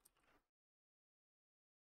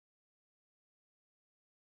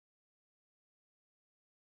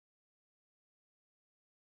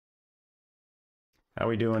 How are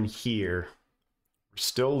we doing here? We're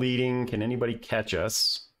still leading. Can anybody catch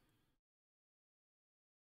us?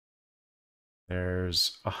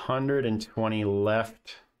 There's 120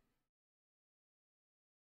 left.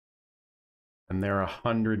 And they're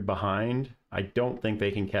 100 behind. I don't think they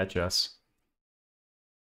can catch us.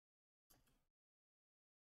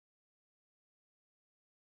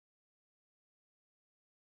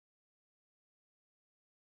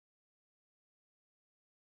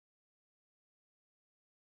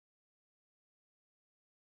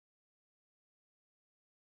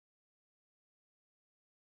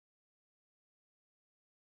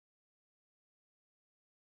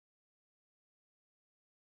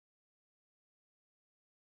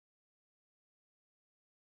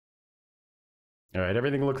 All right,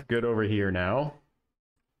 everything looks good over here now.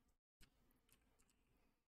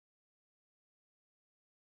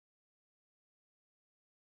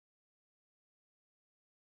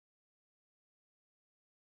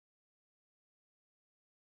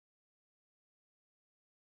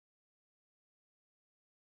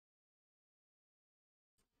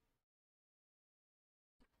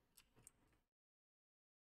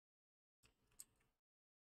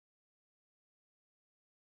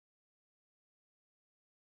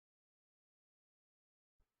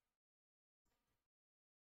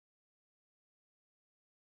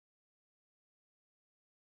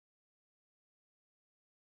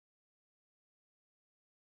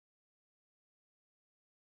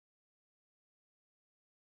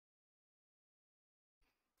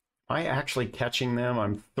 Am I actually catching them?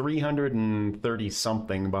 I'm 330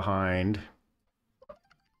 something behind.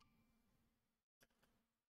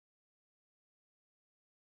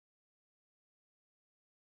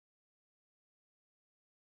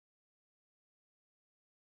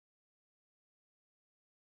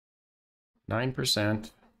 Nine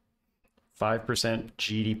 9%, 5%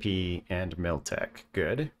 GDP, and Miltech.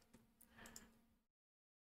 Good.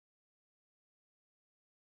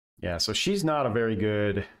 Yeah, so she's not a very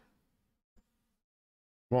good...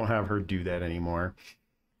 Won't have her do that anymore.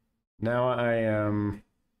 Now I am...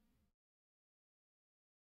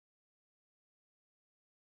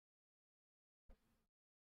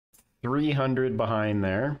 300 behind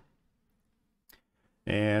there.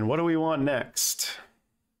 And what do we want next?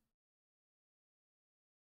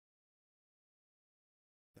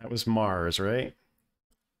 That was Mars, right?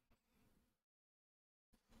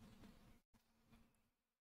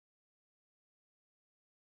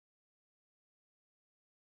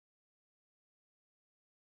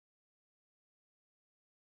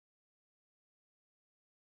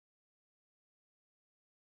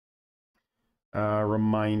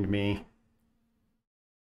 Remind me.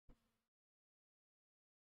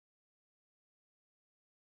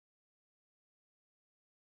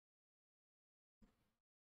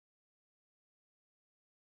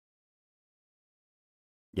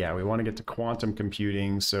 Yeah, we want to get to quantum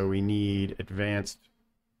computing, so we need advanced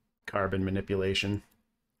carbon manipulation.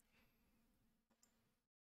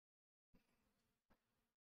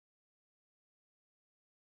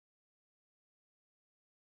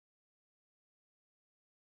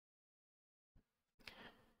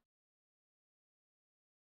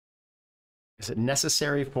 Is it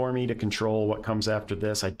necessary for me to control what comes after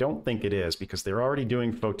this? I don't think it is, because they're already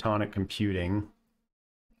doing photonic computing,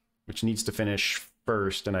 which needs to finish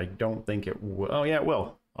first, and I don't think it will. Oh, yeah, it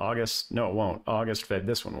will. August. No, it won't. August, Fed.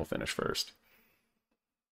 This one will finish first.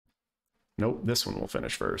 Nope, this one will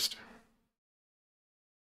finish first.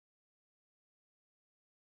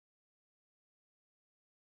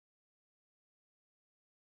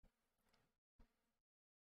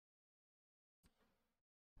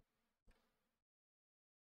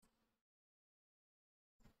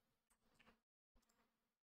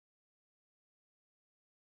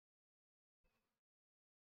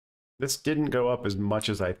 This didn't go up as much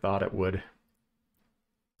as I thought it would.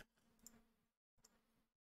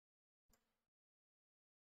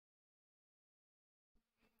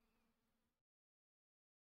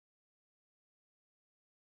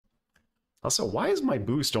 Also, why is my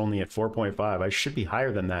boost only at 4.5? I should be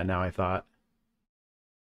higher than that now, I thought.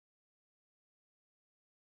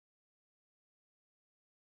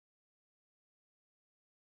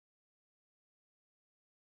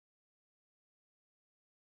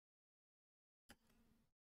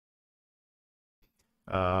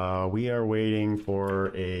 We are waiting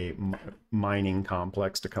for a mining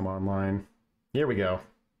complex to come online. Here we go.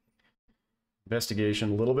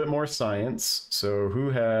 Investigation, a little bit more science. So who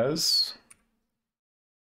has...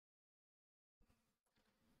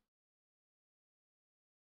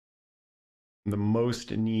 the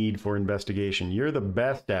most need for investigation? You're the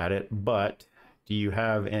best at it, but do you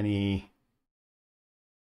have any...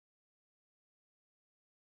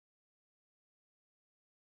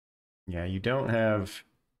 Yeah, you don't have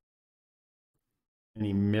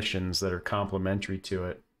any missions that are complementary to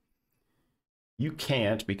it. You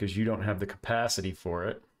can't because you don't have the capacity for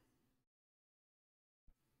it.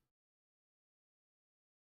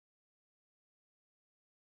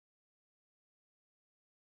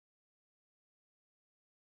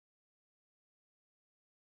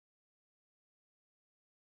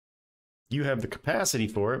 You have the capacity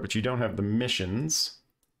for it, but you don't have the missions.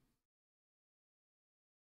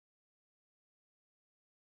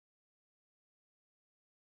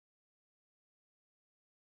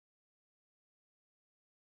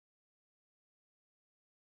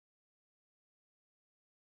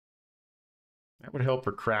 That would help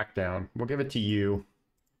for Crackdown. We'll give it to you.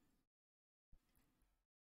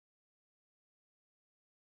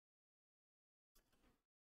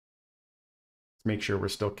 Let's make sure we're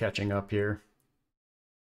still catching up here.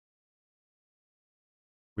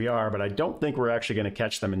 We are, but I don't think we're actually going to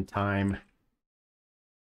catch them in time.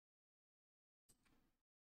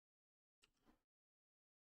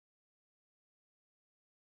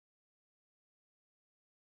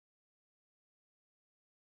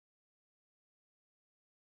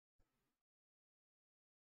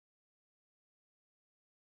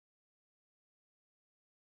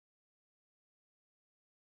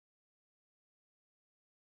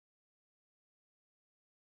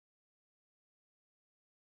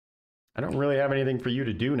 I don't really have anything for you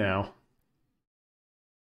to do now.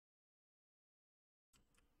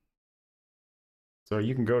 So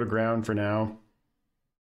you can go to ground for now.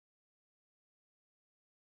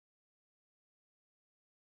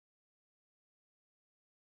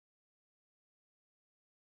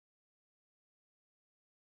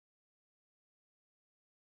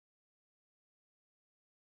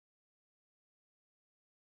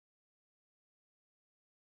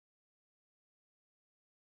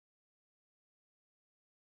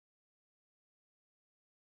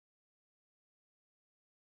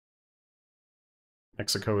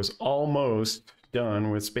 Mexico is almost done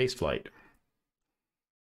with spaceflight.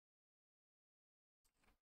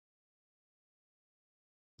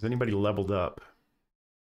 Has anybody leveled up?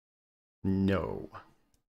 No.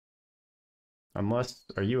 Unless,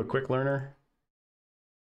 are you a quick learner?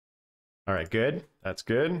 All right, good. That's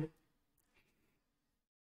good.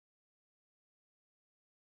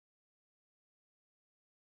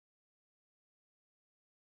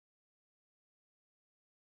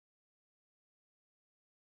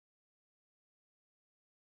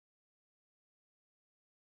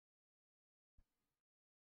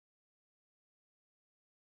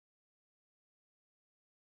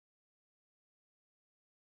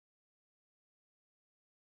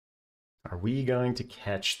 Are we going to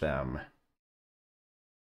catch them?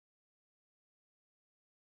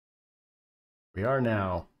 We are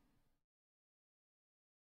now.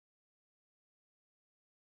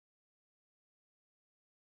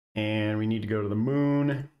 And we need to go to the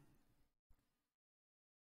moon.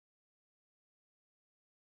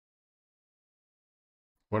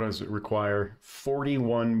 What does it require?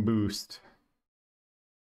 41 boost.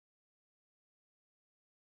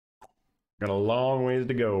 Got a long ways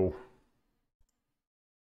to go.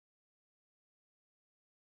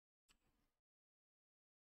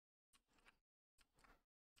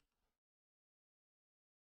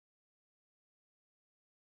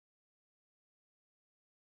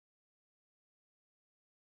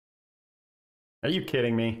 Are you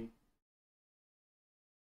kidding me?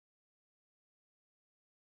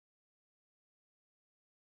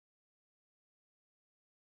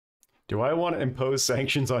 Do I want to impose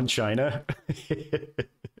sanctions on China?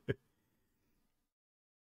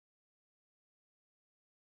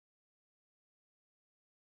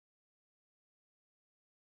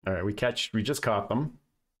 All right, we just caught them.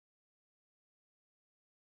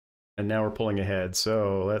 And now we're pulling ahead.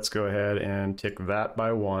 So let's go ahead and tick that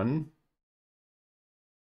by 1.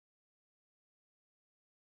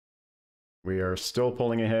 We are still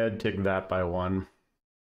pulling ahead, tick that by 1.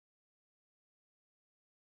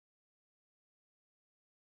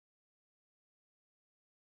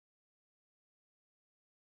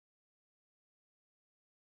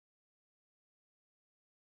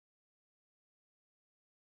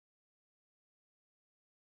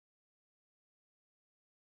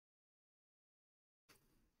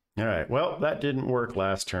 All right, well, that didn't work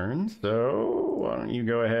last turn, so why don't you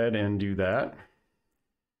go ahead and do that.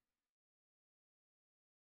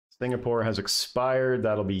 Singapore has expired.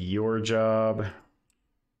 That'll be your job.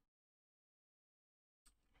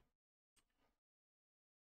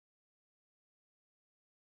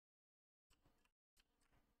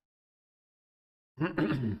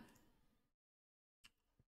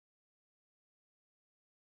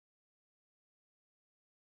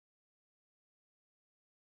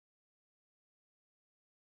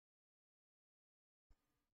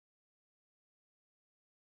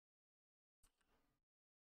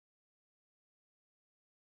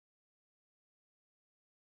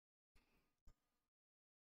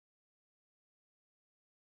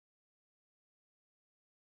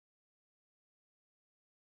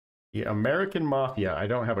 The American Mafia. I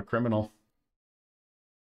don't have a criminal.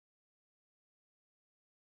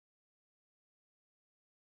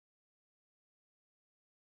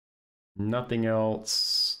 Nothing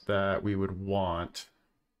else that we would want.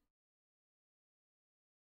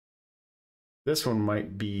 This one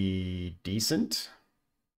might be decent.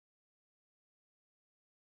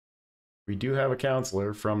 We do have a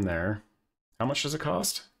counselor from there. How much does it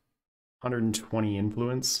cost? 120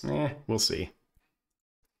 influence? We'll see.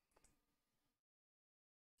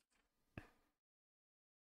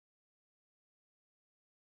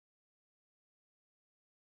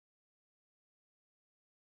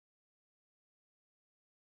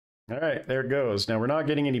 All right, there it goes. Now we're not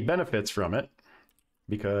getting any benefits from it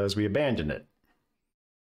because we abandoned it.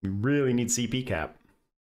 We really need CP cap.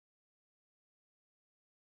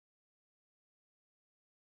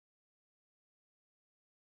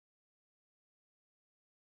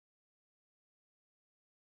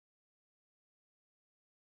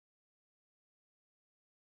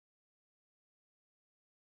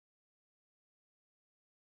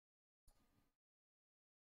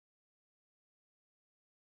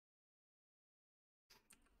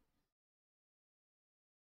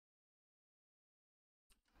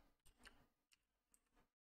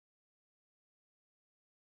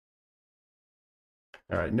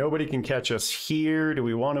 All right, nobody can catch us here. Do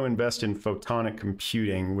we want to invest in photonic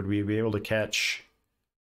computing? Would we be able to catch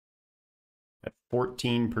at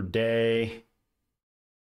 14 per day?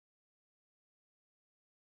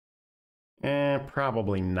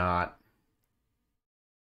 Probably not.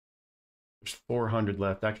 There's 400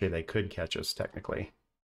 left. Actually, they could catch us technically.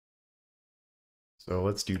 So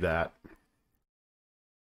let's do that.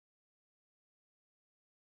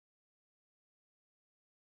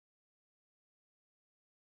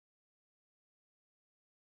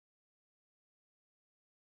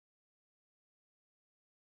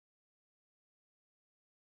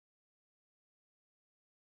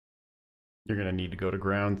 You're going to need to go to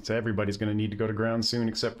ground. So everybody's going to need to go to ground soon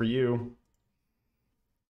except for you.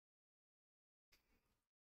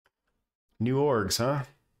 New orgs, huh?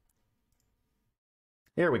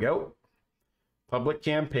 Here we go. Public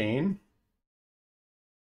campaign.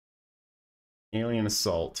 Alien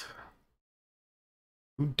assault.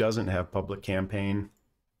 Who doesn't have public campaign?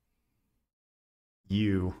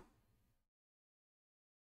 You.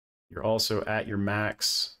 You're also at your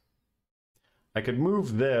max. I could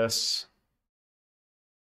move this.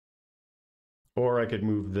 Or I could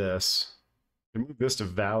move this. I could move this to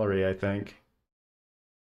Valerie, I think.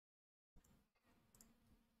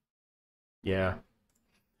 Yeah.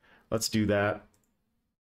 Let's do that.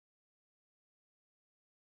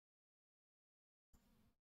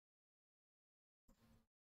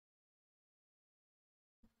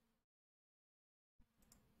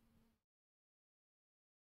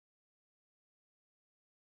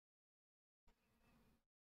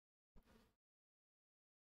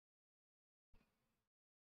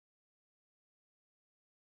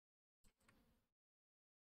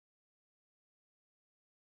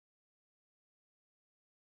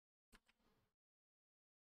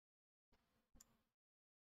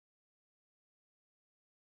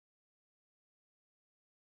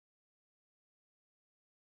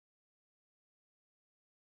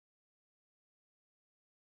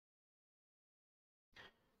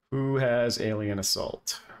 Who has alien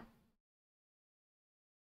assault?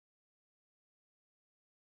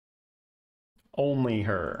 Only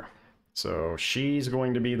her. So she's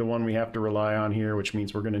going to be the one we have to rely on here, which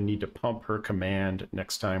means we're going to need to pump her command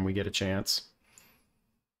next time we get a chance.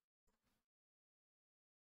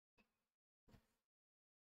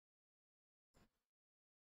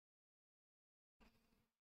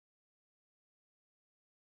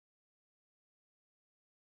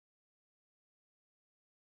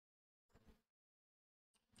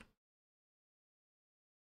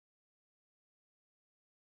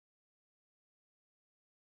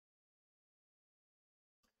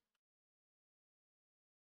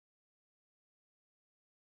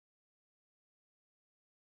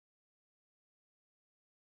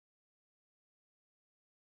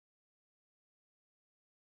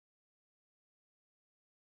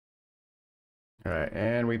 All right,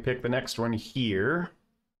 and we pick the next one here.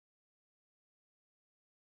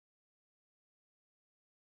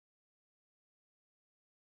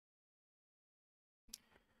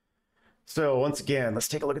 So once again, let's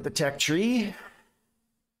take a look at the tech tree.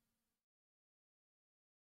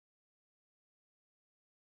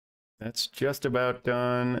 That's just about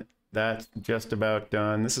done. That's just about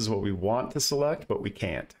done. This is what we want to select, but we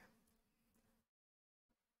can't.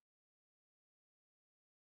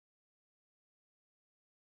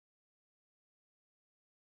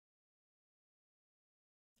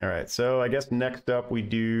 All right, so I guess next up we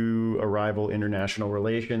do arrival international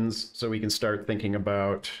relations, so we can start thinking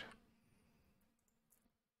about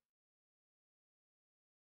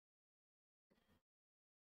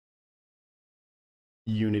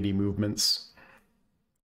unity movements.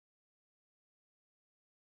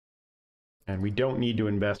 And we don't need to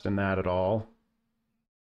invest in that at all.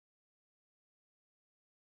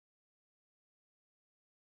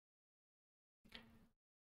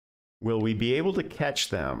 Will we be able to catch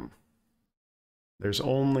them? There's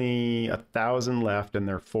only 1,000 left and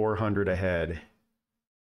they're 400 ahead.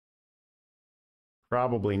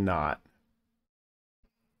 Probably not.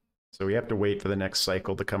 So we have to wait for the next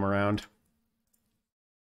cycle to come around.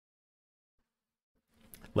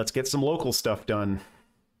 Let's get some local stuff done.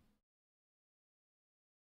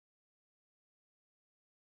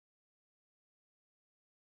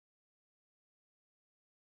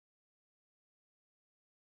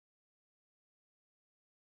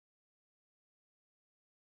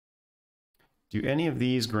 Do any of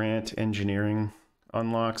these grant engineering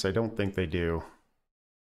unlocks? I don't think they do.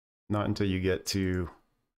 Not until you get to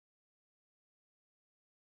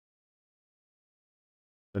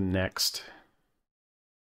the next.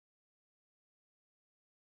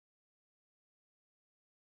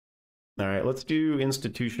 All right, let's do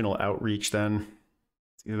institutional outreach then.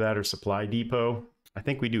 It's either that or supply depot. I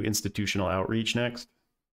think we do institutional outreach next.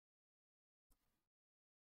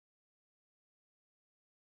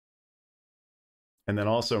 And then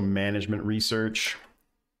also management research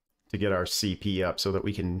to get our CP up so that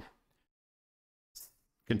we can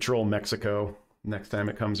control Mexico next time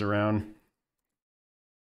it comes around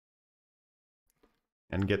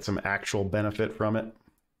and get some actual benefit from it.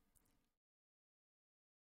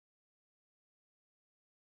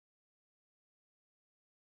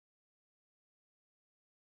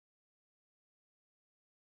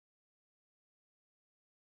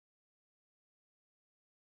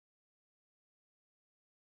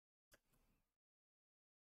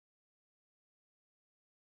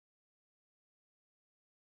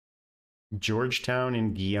 Georgetown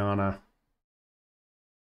in Guyana.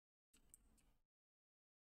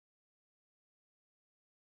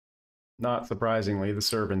 Not surprisingly, the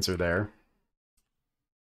servants are there.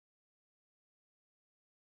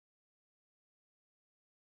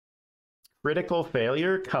 Critical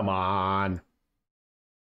failure? Come on.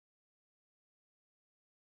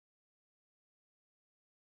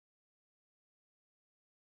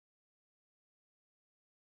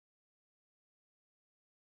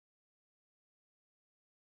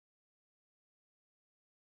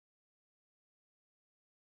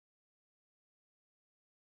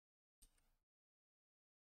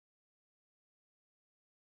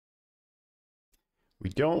 We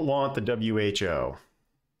don't want the WHO.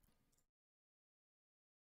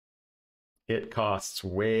 It costs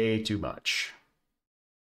way too much.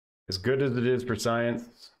 As good as it is for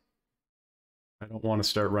science, I don't want to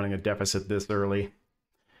start running a deficit this early.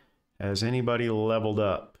 Has anybody leveled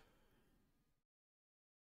up?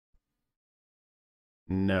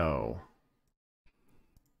 No.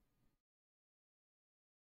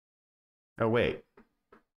 Oh, wait.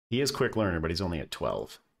 He is quick learner, but he's only at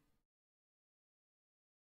 12.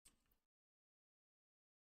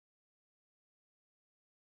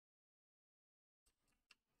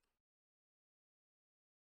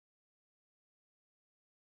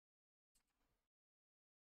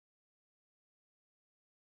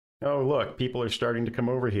 Oh, look, people are starting to come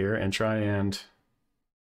over here and try and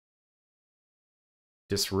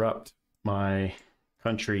disrupt my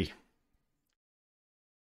country.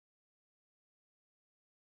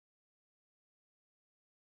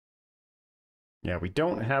 Yeah, we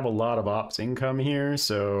don't have a lot of ops income here,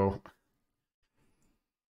 so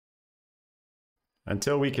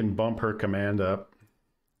until we can bump her command up.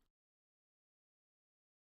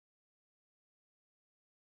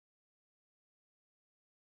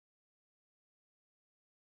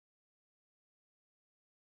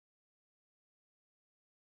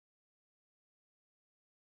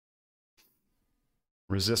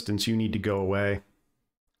 Resistance, you need to go away.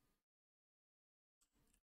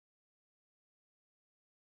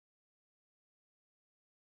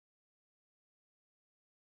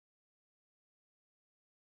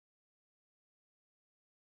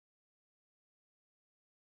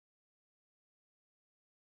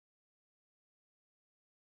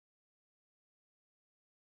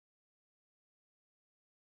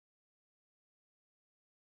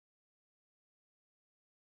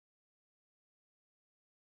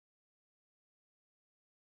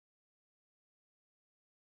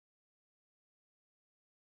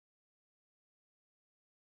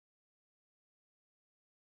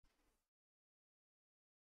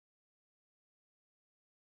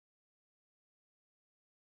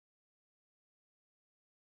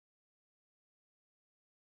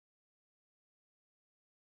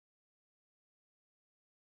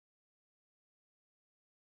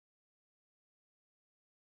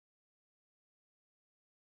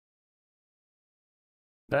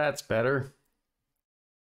 That's better.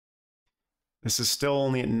 This is still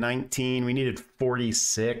only at 19. We needed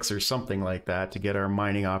 46 or something like that to get our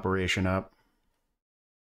mining operation up.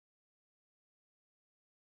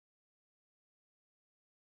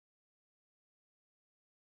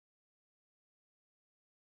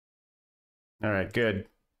 All right, good.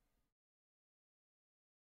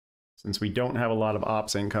 Since we don't have a lot of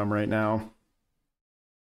ops income right now.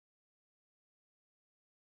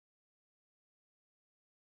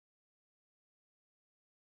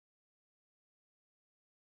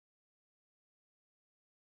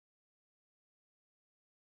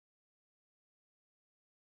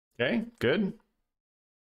 Okay, good.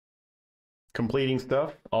 Completing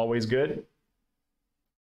stuff, always good.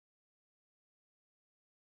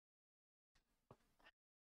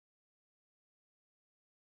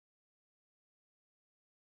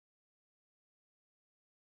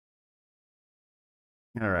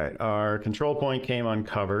 All right, our control point came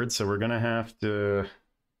uncovered, so we're gonna have to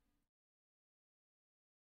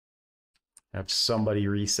have somebody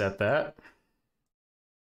reset that.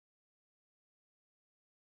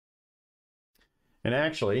 And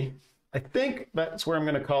actually, I think that's where I'm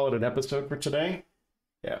gonna call it an episode for today.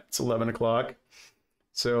 Yeah, it's 11 o'clock.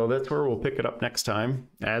 So that's where we'll pick it up next time.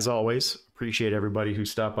 As always, appreciate everybody who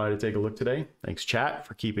stopped by to take a look today. Thanks, chat,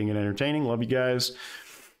 for keeping it entertaining. Love you guys.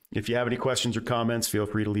 If you have any questions or comments, feel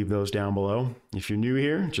free to leave those down below. If you're new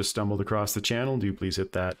here, just stumbled across the channel, do please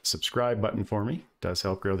hit that subscribe button for me. It does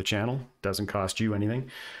help grow the channel. Doesn't cost you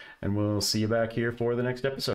anything. And we'll see you back here for the next episode.